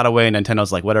one that got away, and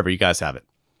Nintendo's like, whatever, you guys have it.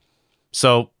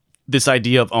 So this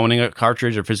idea of owning a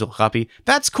cartridge or physical copy,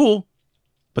 that's cool,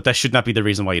 but that should not be the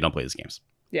reason why you don't play these games.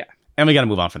 Yeah. And we got to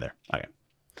move on from there.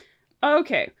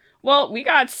 Okay. Well, we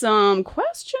got some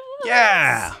questions.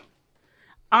 Yeah.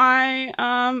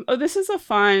 This is a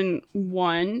fun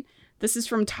one. This is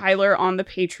from Tyler on the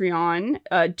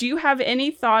Patreon. Do you have any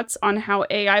thoughts on how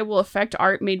AI will affect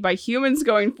art made by humans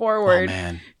going forward? Oh,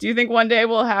 man. Do you think one day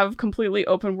we'll have completely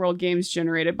open world games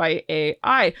generated by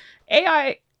AI?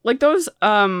 AI, like those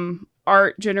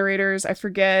art generators, I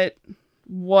forget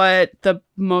what the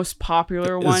most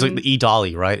popular one. It's like the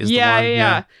eDALL-E, right? Is yeah, the one?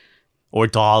 yeah. Or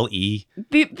DALL-E.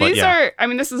 These are, I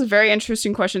mean, this is a very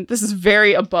interesting question. This is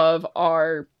very above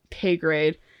our pay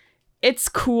grade. It's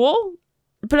cool,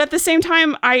 but at the same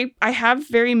time, I have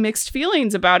very mixed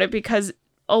feelings about it because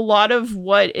a lot of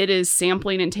what it is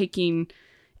sampling and taking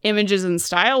images and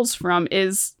styles from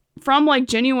is from like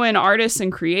genuine artists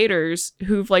and creators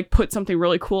who've like put something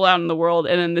really cool out in the world,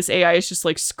 and then this AI is just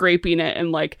like scraping it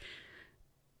and like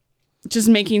just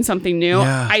making something new.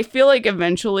 Yeah. I feel like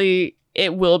eventually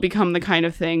it will become the kind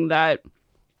of thing that,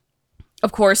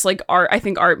 of course, like art, I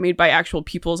think art made by actual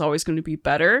people is always going to be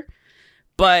better.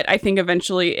 But I think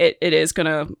eventually it is going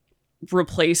to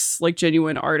replace like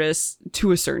genuine artists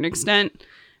to a certain extent.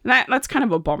 And that's kind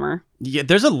of a bummer. Yeah,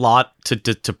 there's a lot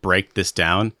to break this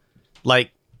down. Like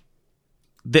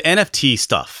the NFT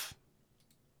stuff,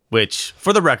 which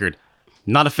for the record,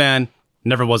 not a fan,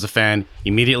 never was a fan.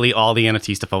 Immediately all the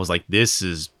NFT stuff, I was like, this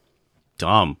is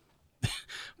dumb.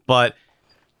 But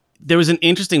there was an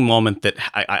interesting moment that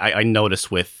I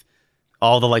noticed with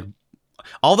all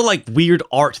the weird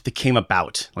art that came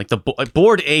about. Like the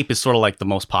Bored Ape is sort of like the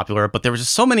most popular, but there was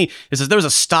just so many. There was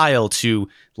a style to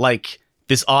like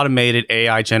this automated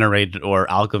AI generated or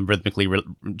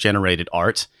algorithmically generated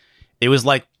art. It was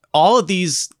like all of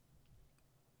these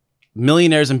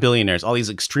millionaires and billionaires, all these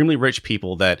extremely rich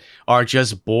people that are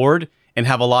just bored and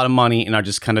have a lot of money and are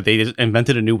just they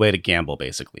invented a new way to gamble,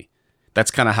 basically. That's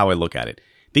kind of how I look at it.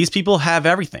 These people have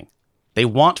everything. They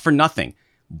want for nothing,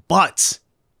 but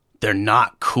they're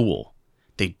not cool.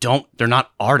 They're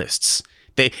not artists.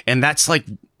 And that's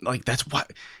that's why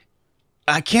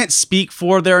I can't speak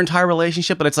for their entire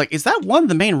relationship, but it's like, is that one of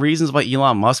the main reasons why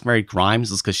Elon Musk married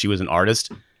Grimes is because she was an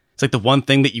artist? It's like the one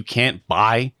thing that you can't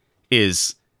buy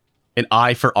is an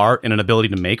eye for art and an ability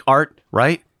to make art,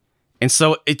 right? And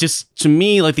so it just, to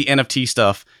me, like the NFT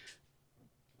stuff,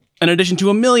 in addition to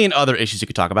a million other issues you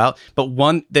could talk about, but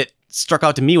one that struck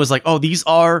out to me was like, oh, these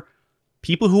are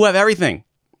people who have everything,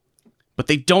 but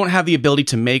they don't have the ability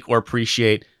to make or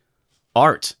appreciate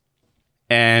art.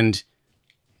 And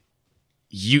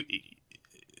I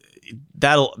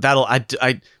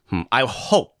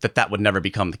hope that would never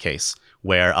become the case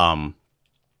where,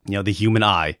 the human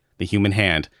eye, the human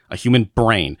hand, a human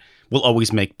brain will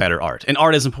always make better art, and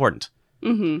art is important.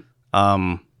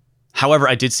 Mm-hmm. However,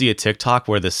 I did see a TikTok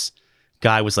where this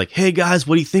guy was like, hey guys,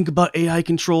 what do you think about AI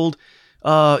controlled,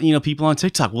 people on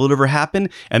TikTok? Will it ever happen?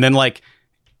 And then like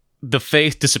the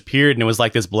face disappeared and it was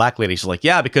like this black lady. She's like,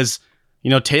 yeah, because,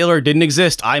 Taylor didn't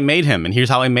exist. I made him and here's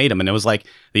how I made him. And it was like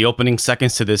the opening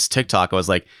seconds to this TikTok. I was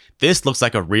like, this looks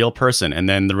like a real person. And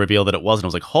then the reveal that it wasn't, I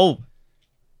was like, oh,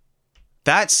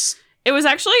 it was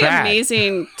actually bad.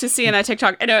 Amazing to see in that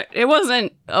TikTok. And it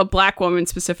wasn't a black woman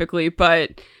specifically,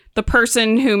 but the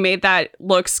person who made that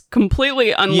looks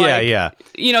completely unlike. Yeah.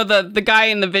 The guy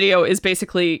in the video is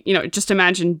basically, just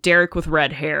imagine Derek with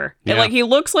red hair. Yeah. And like he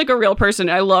looks like a real person.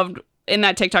 I loved in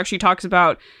that TikTok she talks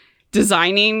about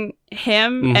designing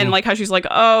him and like how she's like,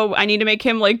 oh, I need to make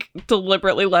him like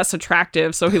deliberately less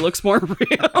attractive so he looks more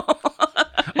real.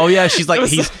 Oh yeah, she's like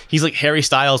he's like Harry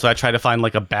Styles, but I try to find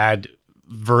like a bad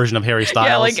version of Harry Styles.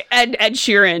 Yeah, like Ed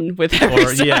Sheeran with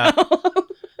Harry Styles. Yeah.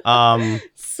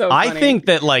 So funny. I think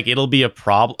that like it'll be a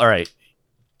problem. All right,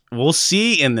 we'll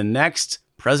see in the next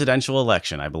presidential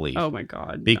election, I believe. Oh my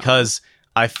God. Because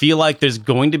I feel like there's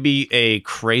going to be a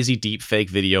crazy deep fake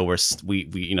video where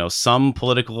we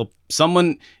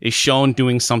someone is shown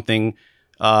doing something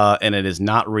and it is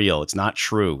not real. It's not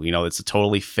true. It's a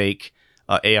totally fake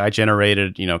AI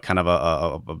generated, kind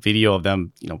of a video of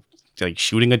them, like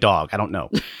shooting a dog. I don't know.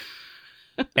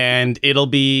 And it'll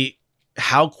be,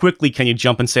 how quickly can you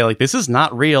jump and say like, this is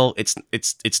not real.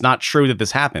 It's not true that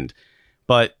this happened,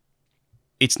 but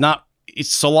it's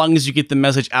so long as you get the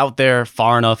message out there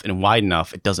far enough and wide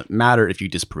enough, it doesn't matter if you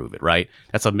disprove it, right?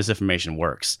 That's how misinformation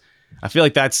works. I feel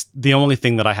like that's the only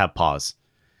thing that I have pause.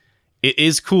 It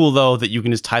is cool though that you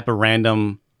can just type a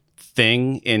random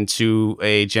thing into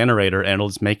a generator and it'll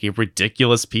just make a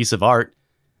ridiculous piece of art.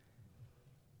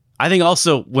 I think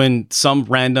also when some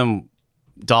random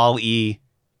DALL-E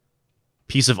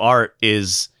piece of art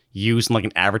is used in like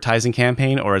an advertising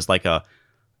campaign or as like a,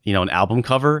 an album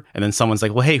cover, and then someone's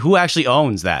like, well, hey, who actually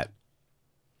owns that?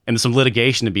 And there's some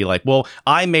litigation to be like, well,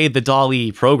 I made the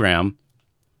DALL-E program,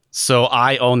 so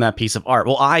I own that piece of art.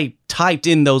 Well, I typed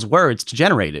in those words to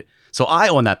generate it, so I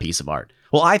own that piece of art.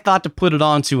 Well, I thought to put it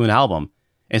onto an album,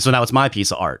 and so now it's my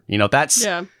piece of art. That's...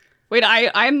 Yeah. Wait,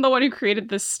 I'm the one who created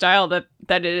this style that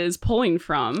it is pulling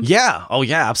from. Yeah. Oh,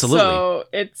 yeah, absolutely. So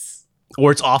it's...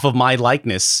 Or it's off of my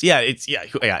likeness. Yeah, it's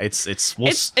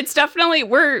definitely...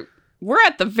 We're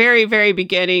at the very, very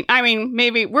beginning. I mean,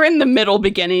 maybe we're in the middle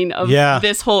beginning of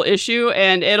this whole issue,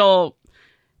 and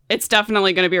it's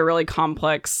definitely going to be a really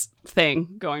complex thing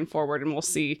going forward, and we'll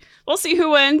see who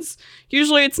wins.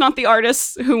 Usually it's not the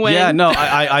artists who win. Yeah, no,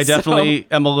 I definitely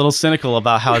am a little cynical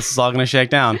about how this is all going to shake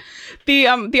down. The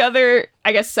other,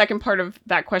 I guess, second part of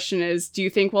that question is, do you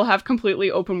think we'll have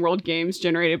completely open world games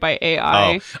generated by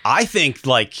AI? Oh, I think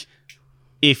like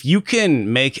if you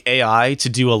can make AI to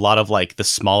do a lot of like the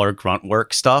smaller grunt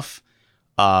work stuff,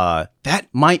 that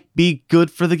might be good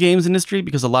for the games industry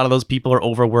because a lot of those people are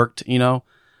overworked, but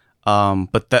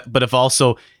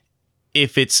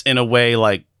if it's in a way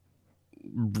like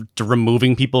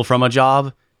removing people from a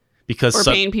job because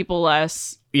paying people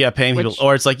less. Yeah, paying people,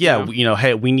 or it's like,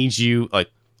 hey, we need you, like,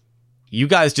 you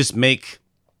guys just make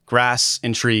grass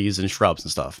and trees and shrubs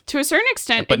and stuff. To a certain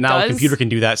extent, but now a computer can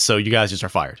do that, so you guys just are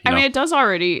fired. I mean, it does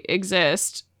already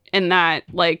exist in that,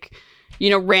 like,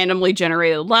 randomly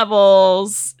generated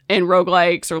levels in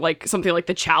roguelikes or like something like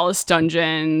the Chalice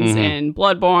dungeons in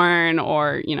Bloodborne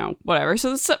or, whatever.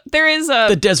 So there is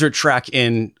the desert track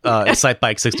in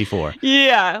Excitebike 64.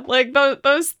 Yeah, like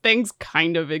those things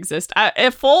kind of exist.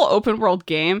 A full open world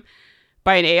game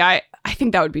by an AI, I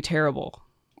think that would be terrible.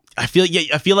 I feel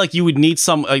like you would need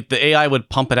the AI would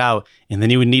pump it out, and then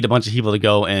you would need a bunch of people to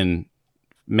go and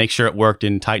make sure it worked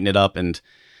and tighten it up. And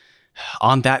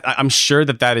on that, I'm sure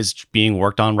that is being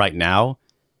worked on right now.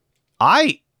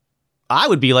 I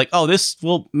would be like, oh, this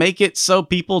will make it so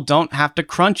people don't have to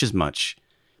crunch as much.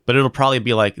 But it'll probably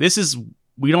be like,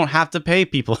 we don't have to pay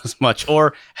people as much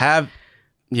or have,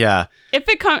 yeah.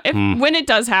 When it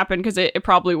does happen, because it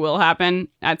probably will happen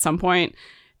at some point,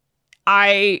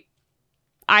 I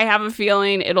have a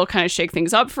feeling it'll kind of shake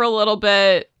things up for a little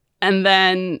bit. And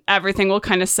then everything will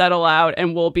kind of settle out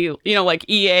and we'll be, like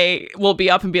EA will be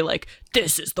up and be like,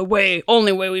 this is the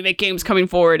only way we make games coming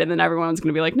forward. And then everyone's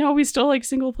going to be like, no, we still like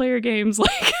single player games.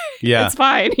 Like, yeah, it's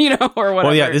fine, or whatever.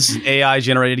 Well, yeah, this is an AI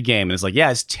generated game. And it's like, yeah,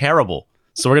 it's terrible.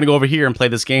 So we're going to go over here and play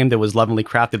this game that was lovingly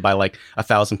crafted by like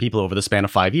 1,000 people over the span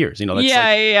of 5 years. That's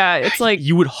yeah. It's like,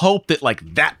 you would hope that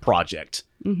like that project,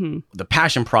 the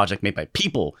passion project made by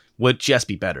people, would just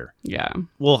be better. Yeah.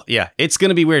 Well, yeah, it's going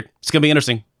to be weird. It's going to be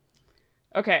interesting.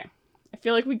 Okay, I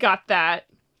feel like we got that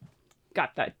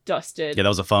dusted. Yeah, that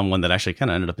was a fun one that actually kind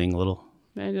of ended up being a little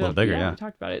bigger. Yeah, we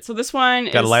talked about it. So this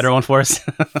one got a lighter one for us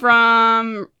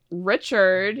from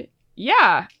Richard.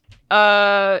 Yeah.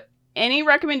 Any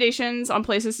recommendations on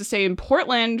places to stay in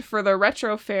Portland for the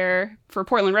Retro Fair for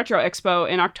Portland Retro Expo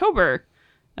in October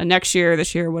next year,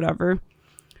 this year, whatever.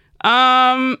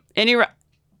 Whenever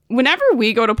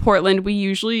we go to Portland, we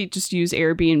usually just use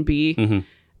Airbnb. Mm-hmm.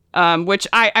 Which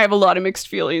I have a lot of mixed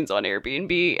feelings on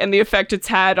Airbnb and the effect it's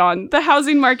had on the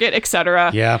housing market,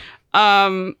 etc. Yeah.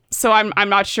 So I'm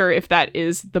not sure if that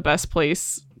is the best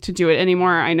place to do it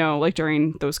anymore. I know, like,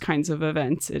 during those kinds of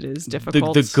events, it is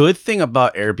difficult. The good thing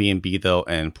about Airbnb, though,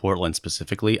 and Portland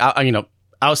specifically,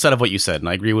 outside of what you said, and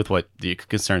I agree with what the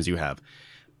concerns you have,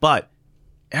 but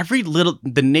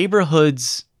the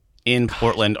neighborhoods in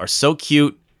Portland are so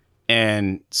cute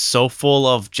and so full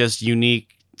of just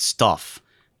unique stuff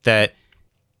that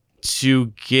to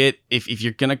get if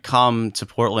you're gonna come to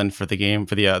Portland for the game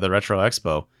for the Retro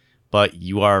Expo, but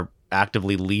you are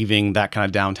actively leaving that kind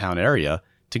of downtown area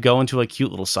to go into a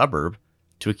cute little suburb,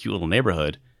 to a cute little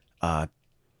neighborhood, that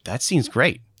seems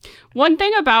great. One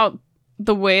thing about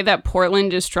the way that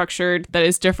Portland is structured that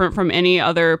is different from any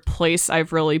other place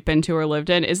I've really been to or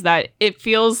lived in is that it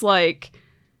feels like,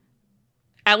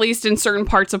 at least in certain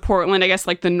parts of Portland, I guess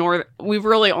like the north, we've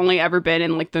really only ever been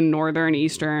in like the northern,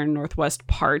 eastern, northwest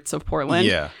parts of Portland.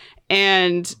 Yeah.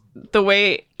 And the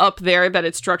way up there that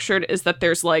it's structured is that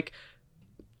there's like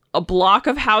a block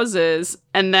of houses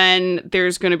and then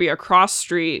there's going to be a cross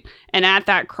street. And at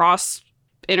that cross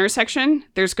intersection,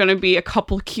 there's going to be a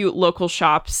couple cute local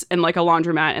shops and like a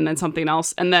laundromat and then something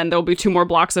else. And then there'll be 2 more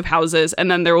blocks of houses. And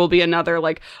then there will be another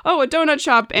like, a donut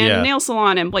shop and a nail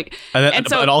salon and like,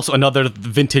 and also another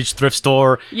vintage thrift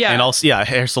store. Yeah. And also, a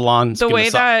hair salon. The way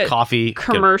that coffee,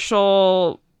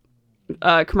 commercial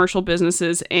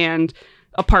businesses and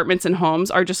apartments and homes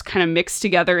are just kind of mixed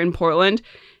together in Portland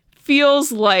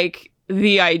feels like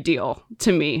the ideal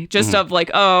to me. Just of like,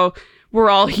 we're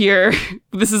all here.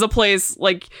 This is a place,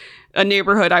 like a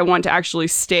neighborhood I want to actually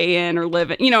stay in or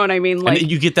live in. You know what I mean? Like, and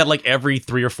you get that like every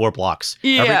 3 or 4 blocks.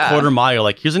 Yeah. Every quarter mile.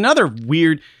 Like, here's another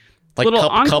weird, like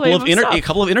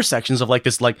couple of intersections of like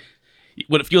this, like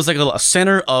what it feels like a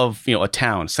center of, a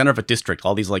town, center of a district.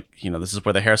 All these like, this is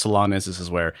where the hair salon is. This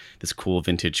is where this cool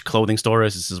vintage clothing store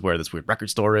is. This is where this weird record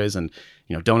store is. And,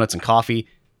 donuts and coffee.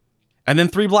 And then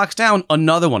 3 blocks down,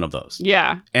 another one of those.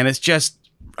 Yeah. And it's just,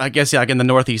 I guess, like in the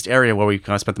Northeast area where we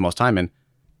kind of spent the most time in,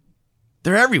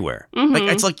 they're everywhere. Mm-hmm. Like,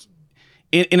 it's like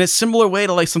in a similar way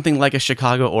to like something like a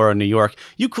Chicago or a New York,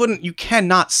 you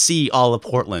cannot see all of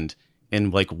Portland in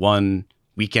like one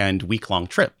week-long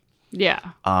trip. Yeah.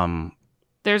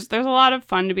 There's a lot of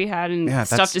fun to be had and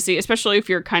stuff to see, especially if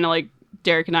you're kind of like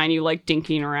Derek and I and you like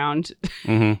dinking around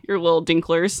your little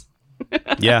dinklers.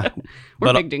 Yeah.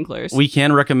 We're big dinklers. We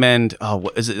can recommend,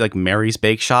 what is it, like Mary's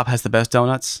Bake Shop has the best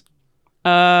donuts?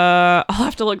 I'll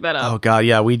have to look that up. Oh god,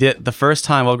 yeah, we did the first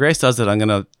time. Well, Grace does it. I'm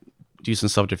gonna do some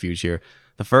subterfuge here.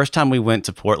 The first time we went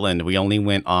to Portland, we only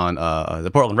went on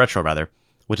the Portland Retro, rather,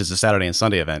 which is a Saturday and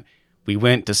Sunday event. We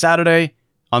went to Saturday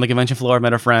on the convention floor,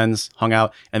 met our friends, hung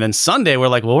out, and then Sunday we're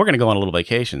like, well, we're gonna go on a little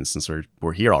vacation since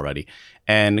we're here already.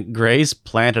 And Grace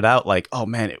planned it out like, oh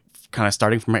man, kind of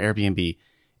starting from our Airbnb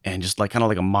and just like kind of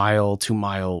like a 2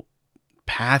 mile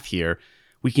path here,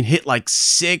 we can hit like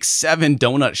 6-7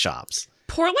 donut shops.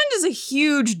 Portland is a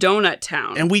huge donut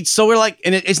town. And we're like,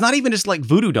 and it's not even just like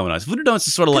Voodoo Donuts. Voodoo Donuts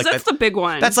is sort of like that's the big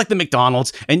one. That's like the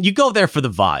McDonald's. And you go there for the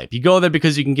vibe. You go there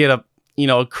because you can get a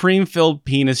cream-filled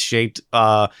penis-shaped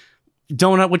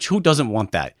donut, which who doesn't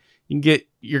want that? You can get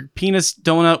your penis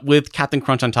donut with Captain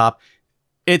Crunch on top.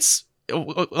 Let's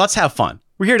have fun.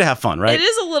 We're here to have fun, right? It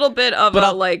is a little bit of But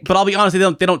I'll be honest,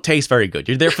 they don't taste very good.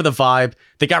 You're there for the vibe.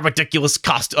 They got ridiculous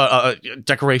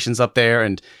decorations up there,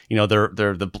 and they're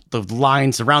the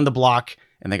lines around the block,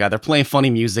 and they're playing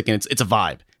funny music, and it's a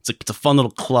vibe. It's a fun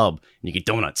little club, and you get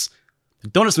donuts. The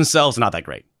donuts themselves are not that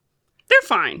great. They're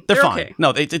fine. They're fine. Okay.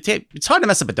 No, it's hard to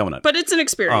mess up a donut. But it's an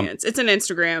experience. It's an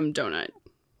Instagram donut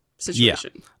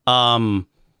situation.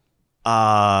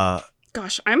 Yeah.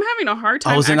 Gosh, I'm having a hard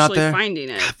time actually finding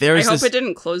it. I hope it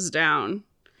didn't close down.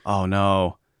 Oh,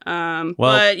 no.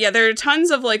 But yeah, there are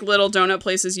tons of like little donut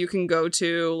places you can go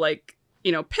to, like,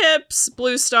 Pips,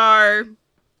 Blue Star,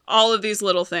 all of these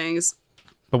little things.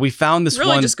 But we found this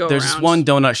really there's this one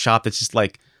donut shop that's just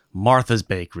like Martha's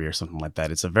Bakery or something like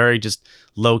that. It's a very just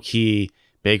low-key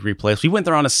bakery place. We went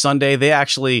there on a Sunday. They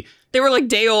were like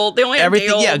day old. They only had day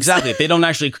old. Yeah, exactly. They don't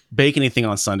actually bake anything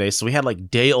on Sundays. So we had like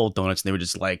day old donuts and they were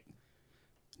just like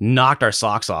knocked our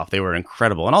socks off. They were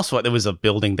incredible. And also there was a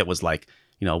building that was like,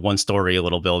 1-story, a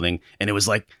little building. And it was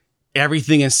like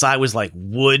everything inside was like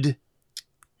wood.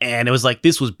 And it was like,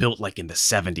 this was built like in the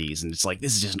 70s. And it's like,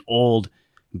 this is just an old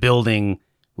building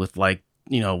with like,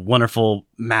 wonderful,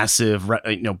 massive,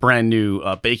 brand new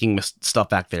baking stuff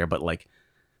back there. But like,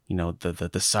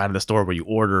 the side of the store where you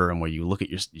order and where you look at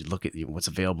what's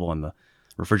available in the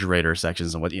refrigerator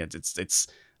sections and what, it's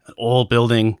an old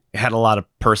building. It had a lot of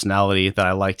personality that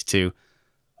I liked too.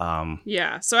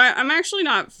 Yeah, so I'm actually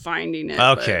not finding it.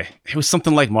 Okay, it was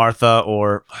something like Martha,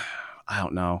 or I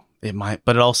don't know. It might,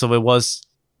 but it was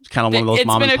kind of one of those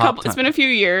mom and pop. It's been a few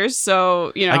years,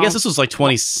 so I guess this was like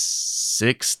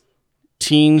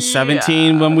 2016,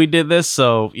 17 when we did this.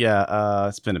 So yeah,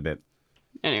 it's been a bit.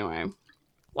 Anyway,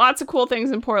 lots of cool things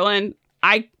in Portland.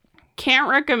 I can't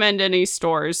recommend any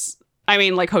stores. I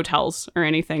mean, like hotels or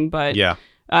anything, but yeah.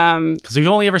 Because we've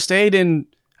only ever stayed in,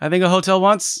 I think, a hotel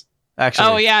once, actually.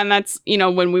 Oh, yeah, and that's,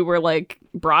 when we were, like,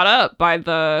 brought up by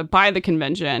the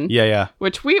convention. Yeah.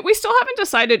 Which we still haven't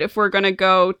decided if we're going to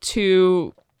go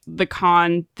to the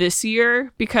con this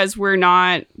year, because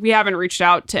we haven't reached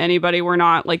out to anybody. We're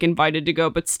not like invited to go,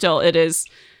 but still it is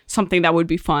something that would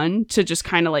be fun to just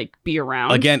kind of like be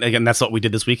around. Again, that's what we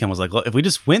did this weekend, was like, look, if we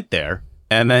just went there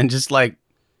and then just like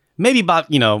maybe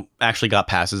actually got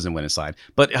passes and went inside.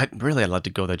 But I'd love to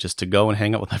go there just to go and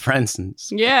hang out with my friends and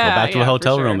go back to a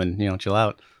hotel room and chill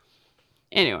out.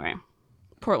 Anyway,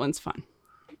 Portland's fun.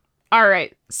 All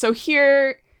right, so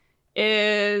here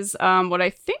is what I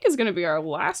think is going to be our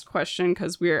last question,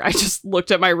 because I just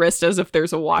looked at my wrist as if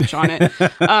there's a watch on it,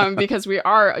 because we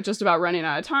are just about running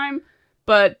out of time.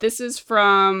 But this is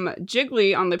from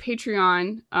Jiggly on the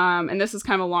Patreon, and this is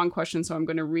kind of a long question, so I'm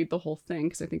going to read the whole thing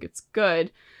because I think it's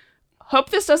good. Hope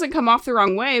this doesn't come off the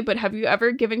wrong way, but have you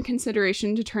ever given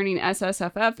consideration to turning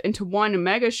SSFF into one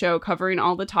mega show covering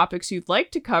all the topics you'd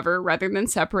like to cover, rather than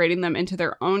separating them into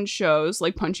their own shows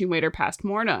like Punching Weight or Past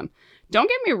Mortem? Don't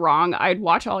get me wrong, I'd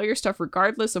watch all your stuff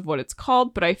regardless of what it's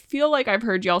called, but I feel like I've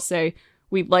heard y'all say,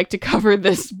 we'd like to cover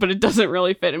this, but it doesn't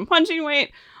really fit in Punching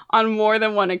Weight on more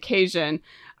than one occasion.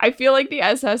 I feel like the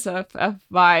SSFF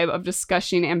vibe of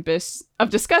discussing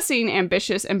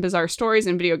ambitious and bizarre stories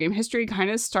in video game history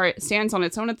kind of stands on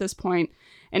its own at this point,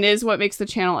 and is what makes the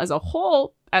channel as a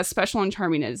whole as special and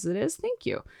charming as it is. Thank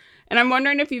you. And I'm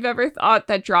wondering if you've ever thought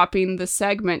that dropping the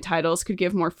segment titles could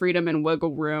give more freedom and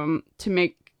wiggle room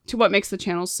to what makes the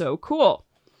channel so cool.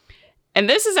 And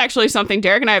this is actually something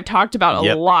Derek and I have talked about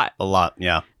a lot. A lot,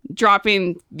 yeah.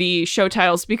 Dropping the show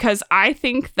titles, because I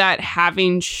think that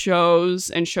having shows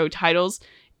and show titles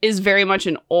is very much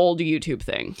an old YouTube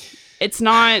thing. It's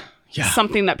not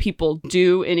something that people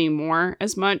do anymore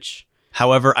as much.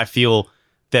 However, I feel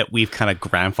that we've kind of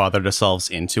grandfathered ourselves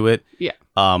into it. Yeah.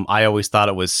 I always thought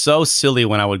it was so silly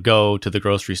when I would go to the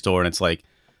grocery store and it's like,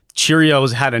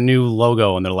 Cheerios had a new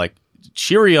logo and they're like,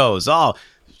 Cheerios,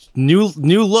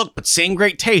 new look, but same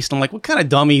great taste. I'm like, what kind of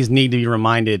dummies need to be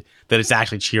reminded that it's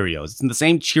actually Cheerios? It's in the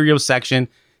same Cheerios section.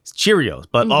 It's Cheerios,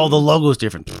 but all the logo's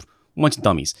different. Pfft, a bunch of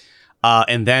dummies.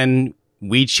 And then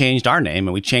we changed our name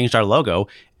and we changed our logo,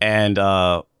 and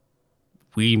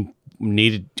we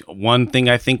needed one thing.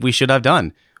 I think we should have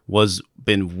done was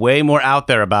been way more out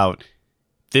there about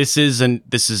this is a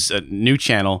new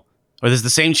channel, or this is the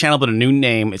same channel but a new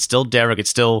name. It's still Derek. It's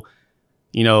still,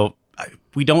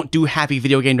 we don't do Happy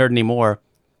Video Game Nerd anymore.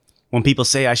 When people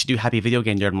say I should do Happy Video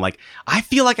Game Nerd, I'm like, I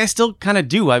feel like I still kind of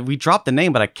do. We dropped the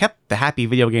name, but I kept the Happy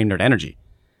Video Game Nerd energy.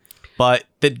 But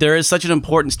there is such an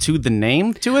importance to the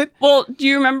name to it. Well, do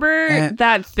you remember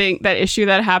that issue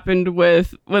that happened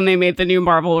with when they made the new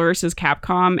Marvel vs.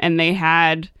 Capcom, and they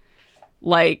had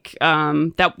like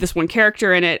this one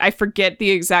character in it? I forget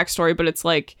the exact story, but it's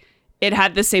like it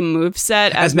had the same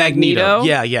moveset as Magneto.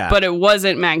 Yeah. But it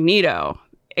wasn't Magneto.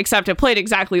 Except it played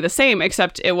exactly the same,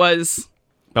 except it was.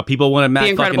 But people wanted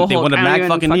Mag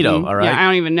fucking Nito, all right? Yeah, I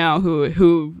don't even know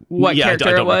what character it was.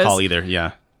 I don't recall either,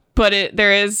 yeah. But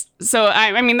there is, so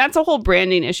I mean, that's a whole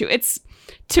branding issue. It's,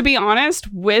 to be honest,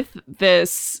 with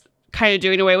this kind of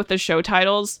doing away with the show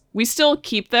titles, we still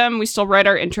keep them. We still write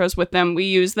our intros with them. We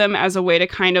use them as a way to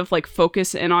kind of like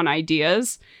focus in on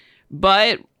ideas.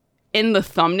 But in the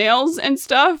thumbnails and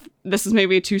stuff, this is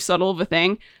maybe too subtle of a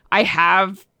thing. I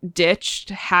have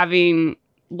ditched having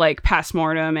like Past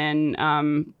Mortem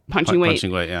and Punching Weight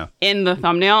in the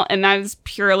thumbnail, and that is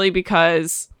purely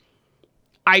because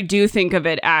I do think of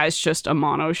it as just a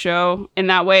mono show in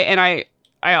that way, and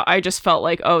I just felt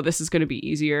like, oh, this is going to be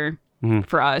easier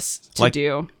for us to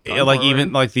do. Like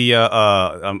even like the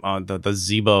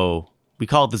Zeebo, we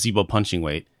call it the Zeebo Punching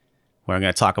Weight, where I'm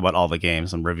going to talk about all the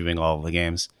games. I'm reviewing all of the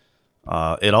games.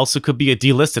 It also could be a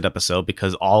delisted episode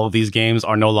because all of these games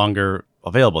are no longer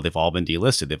available. They've all been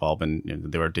delisted. They've all been,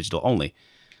 they were digital only.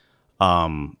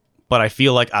 But I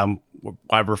feel like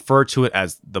I refer to it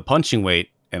as the Punching Weight,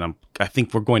 and I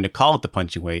think we're going to call it the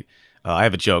Punching Weight. I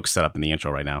have a joke set up in the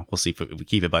intro right now. We'll see if we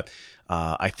keep it, but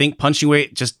I think Punching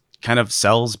Weight just kind of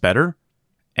sells better.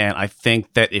 And I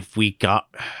think that if we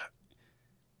got,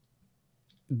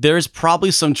 there's probably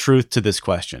some truth to this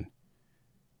question.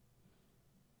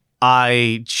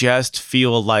 I just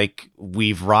feel like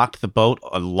we've rocked the boat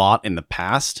a lot in the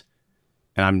past,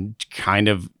 and I'm kind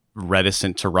of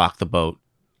reticent to rock the boat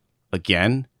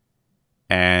again.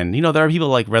 And, there are people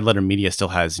like Red Letter Media still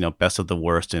has, Best of the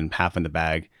Worst and Half in the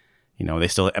Bag. They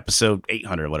still episode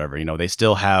 800 or whatever. They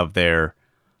still have their,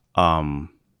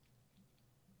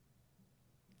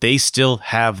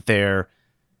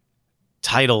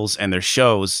 titles and their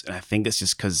shows. And I think it's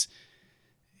just because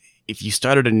if you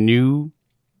started a new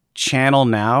channel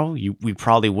now, we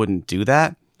probably wouldn't do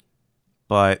that.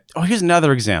 But here's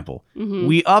another example.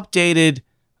 We updated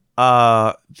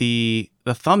the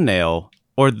thumbnail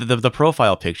or the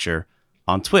profile picture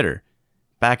on Twitter.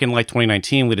 Back in like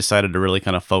 2019, we decided to really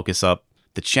kind of focus up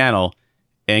the channel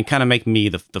and kind of make me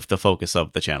the focus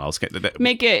of the channel.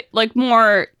 Make it like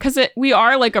more, because we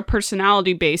are like a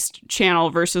personality based channel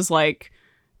versus like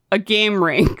a game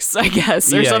ranks, I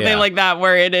guess, or something like that,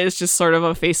 where it is just sort of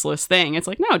a faceless thing. It's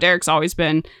like, no, Derek's always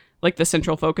been like the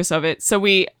central focus of it. So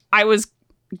I was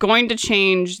going to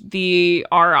change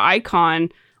our icon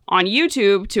on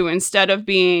YouTube to, instead of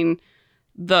being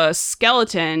the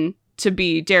skeleton, to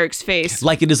be Derek's face,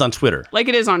 like it is on Twitter. Like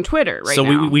it is on Twitter right now.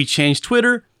 So we changed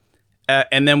Twitter,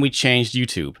 and then we changed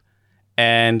YouTube,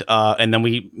 and then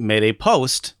we made a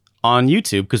post on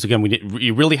YouTube, because again,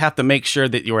 you really have to make sure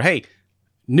that you're, hey,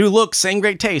 new look, same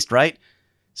great taste, right?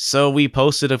 So we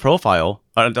posted a profile,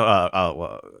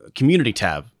 community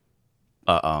tab,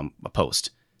 a post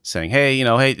saying, hey,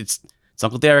 hey, it's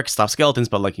Uncle Derek, stop skeletons,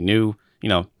 but like new,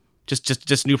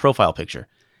 just new profile picture,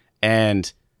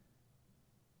 and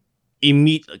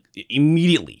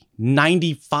immediately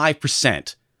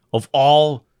 95% of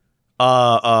all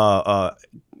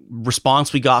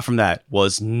response we got from that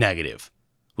was negative.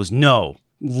 Was no,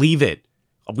 leave it.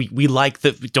 We like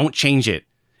don't change it.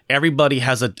 Everybody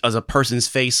has a person's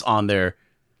face on their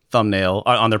thumbnail,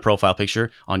 on their profile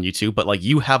picture on YouTube, but like,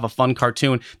 you have a fun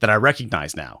cartoon that I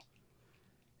recognize now.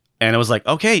 And it was like,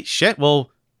 okay, shit,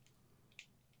 well,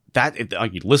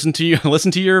 you listen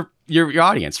to your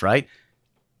audience, right?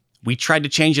 We tried to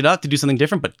change it up to do something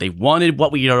different, but they wanted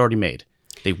what we had already made.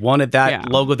 They wanted that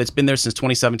logo that's been there since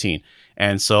 2017.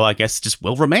 And so I guess it just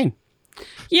will remain.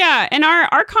 Yeah, and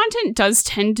our content does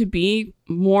tend to be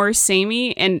more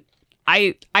samey, and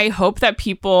I hope that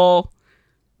people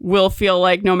will feel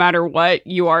like no matter what,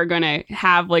 you are going to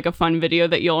have like a fun video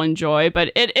that you'll enjoy.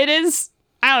 But it is,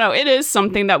 I don't know, it is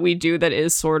something that we do that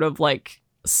is sort of like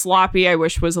sloppy. I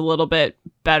wish was a little bit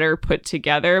better put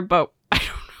together, but I don't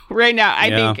know. Right now, I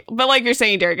think, but like you're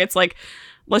saying, Derek, it's like,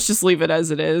 let's just leave it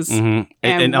as it is. Mm-hmm.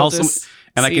 And we'll also,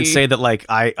 and I can say that like,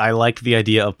 I liked the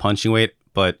idea of punching weight,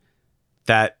 but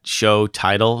that show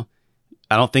title,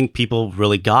 I don't think people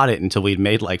really got it until we'd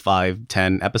made like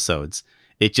 5-10 episodes.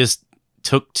 It just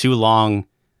took too long.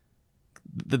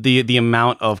 The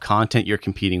amount of content you're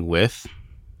competing with.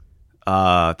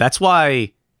 That's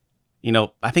why,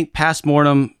 I think Past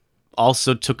Mortem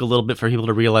also took a little bit for people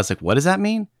to realize, like, what does that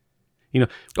mean?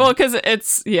 Well, because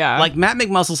it's, like Matt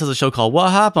McMuscles has a show called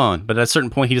What Happened, but at a certain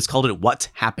point he just called it What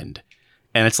Happened,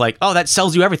 and it's like, oh, that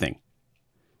sells you everything.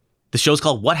 The show's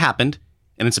called What Happened,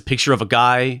 and it's a picture of a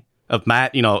guy, of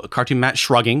Matt, a cartoon Matt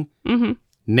shrugging,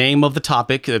 name of the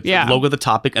topic, logo of the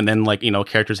topic, and then like,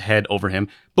 character's head over him.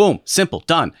 Boom, simple,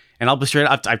 done. And I'll be straight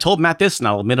up, I've told Matt this, and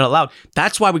I'll admit it out loud.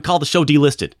 That's why we call the show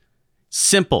Delisted.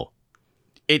 Simple.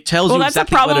 It tells you exactly what it is. Well, that's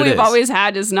a problem we've always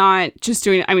had, is not just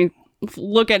doing,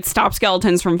 look at Stop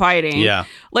Skeletons from Fighting. Yeah.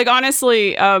 Like,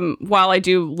 honestly, while I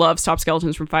do love Stop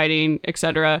Skeletons from Fighting,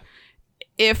 etc.,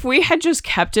 if we had just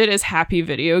kept it as Happy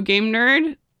Video Game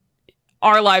Nerd,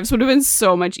 our lives would have been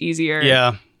so much easier.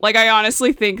 Yeah. Like, I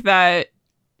honestly think that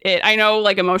I know,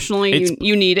 like, emotionally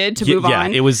you needed to move on. Yeah,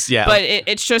 it was, But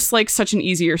it's just, like, such an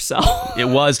easier sell. It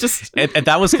was. just and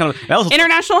that was kind of...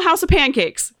 International House of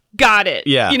Pancakes. Got it.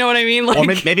 Yeah. You know what I mean? Like, or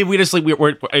maybe we just, like,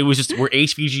 we're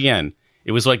HVGN.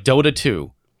 It was like Dota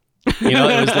 2. It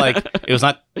was like, it was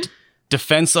not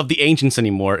Defense of the Ancients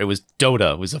anymore. It was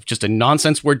Dota. It was just a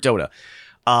nonsense word, Dota.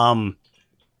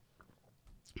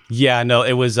 Yeah, no,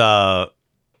 it was, that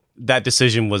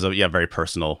decision was a very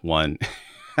personal one.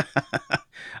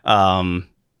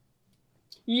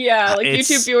 Yeah, like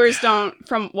YouTube viewers don't,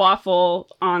 from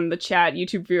Waffle on the chat,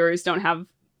 YouTube viewers don't have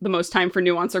the most time for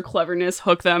nuance or cleverness.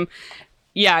 Hook them.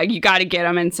 Yeah, you got to get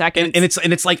them in seconds. And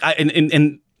it's like,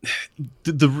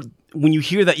 when you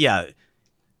hear that,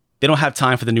 they don't have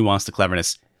time for the nuance, the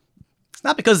cleverness. It's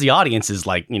not because the audience is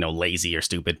like, lazy or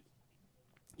stupid.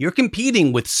 You're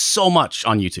competing with so much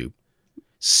on YouTube.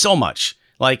 So much.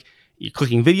 Like, you're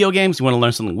clicking video games, you want to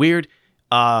learn something weird.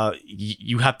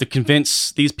 You have to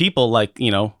convince these people, like,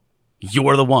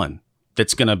 you're the one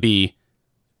that's going to be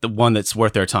the one that's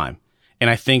worth their time. And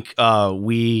I think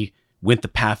we went the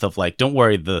path of like, don't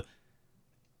worry, the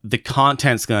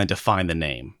content's going to define the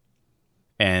name.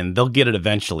 And they'll get it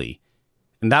eventually.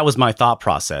 And that was my thought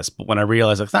process. But when I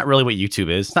realized, like, it's not really what YouTube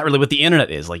is. It's not really what the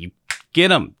internet is. Like, you get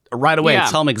them right away and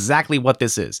tell them exactly what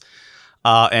this is.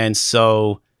 And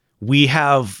so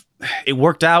it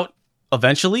worked out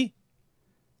eventually.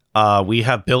 We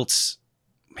have built,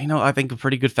 I think a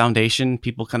pretty good foundation.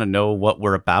 People kind of know what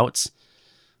we're about.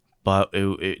 But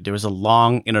there was a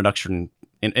long introduction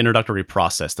an introductory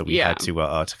process that we had to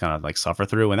kind of like suffer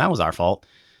through, and that was our fault.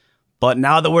 But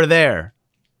now that we're there,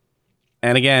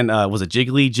 and again, was it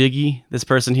Jiggy? This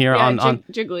person here on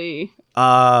Jiggly.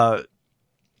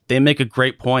 They make a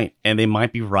great point, and they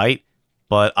might be right,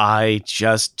 but I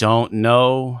just don't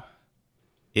know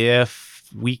if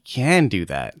we can do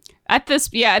that. At this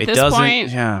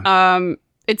point,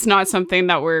 it's not something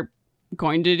that we're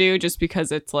going to do just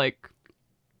because it's like,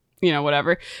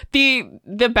 whatever.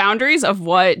 The boundaries of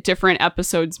what different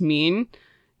episodes mean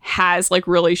has like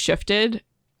really shifted.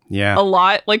 Yeah. A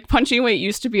lot. Like Punching Weight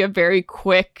used to be a very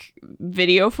quick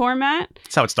video format.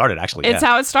 That's how it started, actually. It's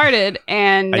how it started.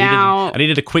 And now I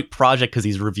needed a quick project because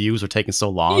these reviews were taking so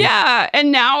long. Yeah.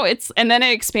 And now then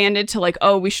it expanded to like,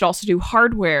 oh, we should also do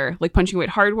hardware, like Punching Weight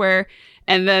hardware.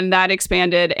 And then that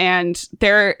expanded. And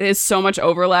there is so much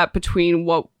overlap between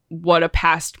what a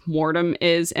past mortem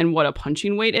is and what a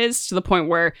punching weight is, to the point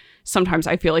where sometimes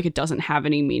I feel like it doesn't have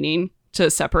any meaning to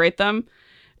separate them.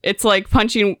 It's like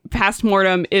punching past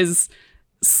mortem is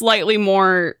slightly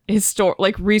more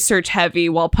like research heavy,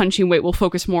 while Punching Weight will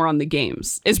focus more on the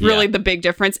games. Is really the big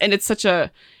difference, and it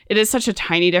is such a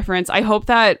tiny difference. I hope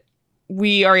that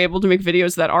we are able to make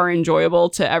videos that are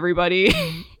enjoyable to everybody.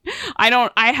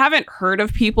 I haven't heard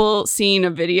of people seeing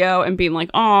a video and being like,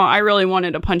 oh, I really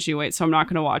wanted a Punching Weight, so I'm not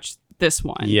going to watch this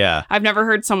one. Yeah. I've never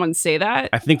heard someone say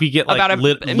that. I think we get like about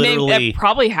literally that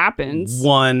probably happens.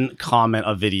 One comment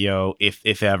a video,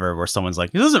 if ever, where someone's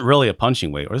like, this isn't really a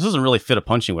punching weight, or this doesn't really fit a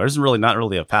punching weight, or this is really not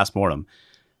really a past mortem.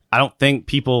 I don't think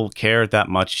people care that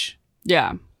much.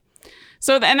 Yeah.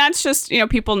 So, and that's just,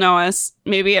 people know us.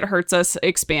 Maybe it hurts us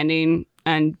expanding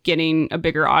and getting a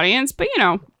bigger audience, but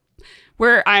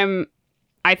I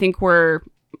think we're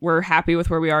happy with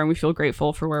where we are, and we feel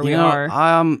grateful for where we are.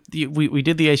 We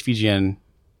did the HVGN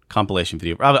compilation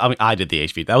video. I mean, I did the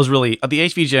HV. That was really the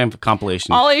HVGN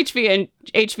compilation. All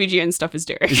HVGN stuff is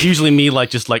Derek. It's usually me,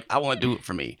 like just like I want to do it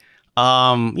for me.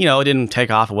 It didn't take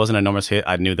off. It wasn't an enormous hit.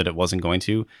 I knew that it wasn't going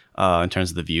to, in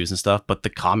terms of the views and stuff. But the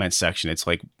comment section, it's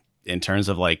like in terms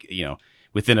of like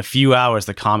within a few hours,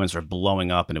 the comments were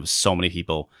blowing up, and it was so many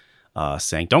people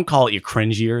saying, "Don't call it your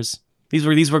cringe years.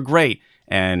 These were great."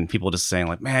 And people just saying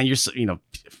like, man, you're so,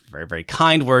 very, very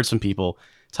kind words from people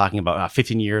talking about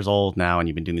 15 years old now, and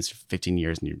you've been doing this for 15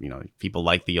 years, and people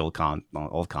like the old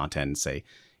content and say,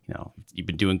 you've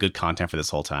been doing good content for this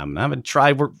whole time, and I've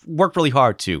been worked really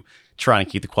hard to try and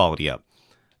keep the quality up.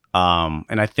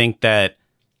 And I think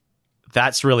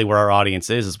that's really where our audience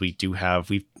is we do have,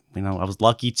 I was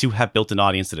lucky to have built an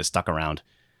audience that has stuck around.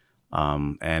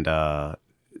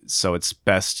 So it's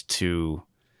best to,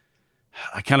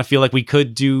 I kind of feel like we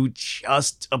could do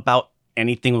just about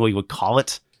anything we would call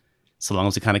it, so long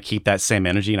as we kind of keep that same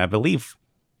energy. And I believe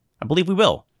we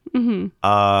will,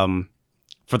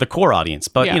 for the core audience.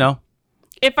 But,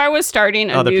 if I was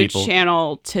starting a new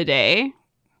channel today,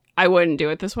 I wouldn't do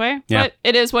it this way. Yeah. But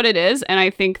it is what it is. And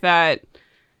I think that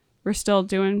we're still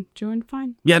doing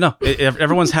fine. Yeah, no,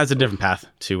 everyone has a different path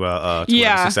to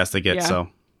whatever success they get. Yeah. So,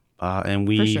 and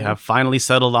we have finally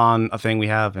settled on a thing we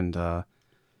have, and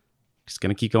just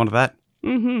going to keep going to that.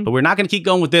 Mm-hmm. But we're not going to keep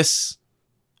going with this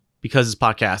because this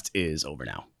podcast is over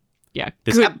now. Yeah.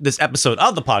 This episode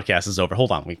of the podcast is over.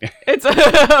 Hold on. It's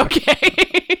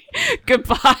okay.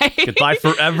 Goodbye. Goodbye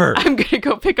forever. I'm going to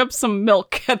go pick up some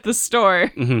milk at the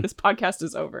store. Mm-hmm. This podcast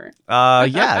is over.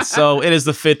 Yeah. So it is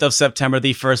the 5th of September,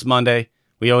 the first Monday.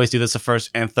 We always do this the first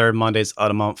and third Mondays of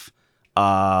the month.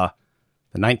 The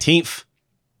 19th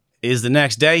is the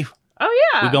next day. Oh,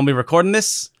 yeah. We're going to be recording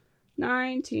this.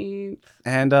 19th.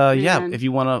 And if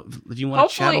you want to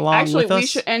chat along with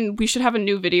us, we should have a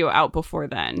new video out before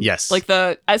then. Yes, like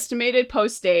the estimated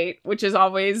post date, which is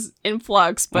always in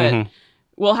flux, but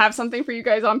we'll have something for you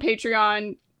guys on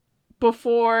Patreon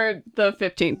before the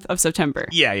 15th of September.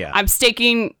 Yeah. I'm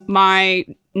staking my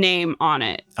name on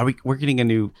it. We're getting a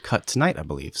new cut tonight, I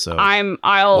believe. So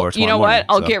I'll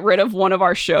get rid of one of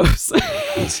our shows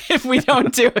if we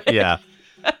don't do it. Yeah.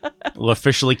 Well,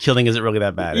 officially killing isn't really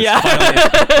that bad.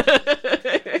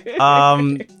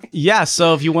 Yeah.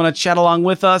 So if you want to chat along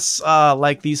with us,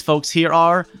 like these folks here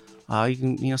are, you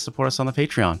can support us on the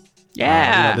Patreon.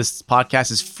 Yeah. This podcast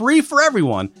is free for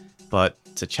everyone, but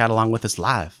to chat along with us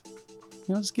live,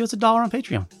 just give us $1 on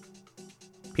Patreon.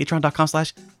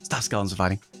 Patreon.com/Stop Skeletons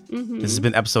Fighting. Mm-hmm. This has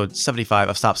been episode 75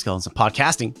 of Stop Skeletons and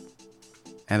Podcasting,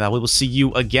 and we will see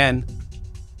you again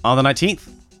on the 19th.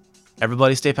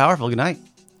 Everybody stay powerful. Good night.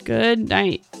 Good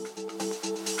night.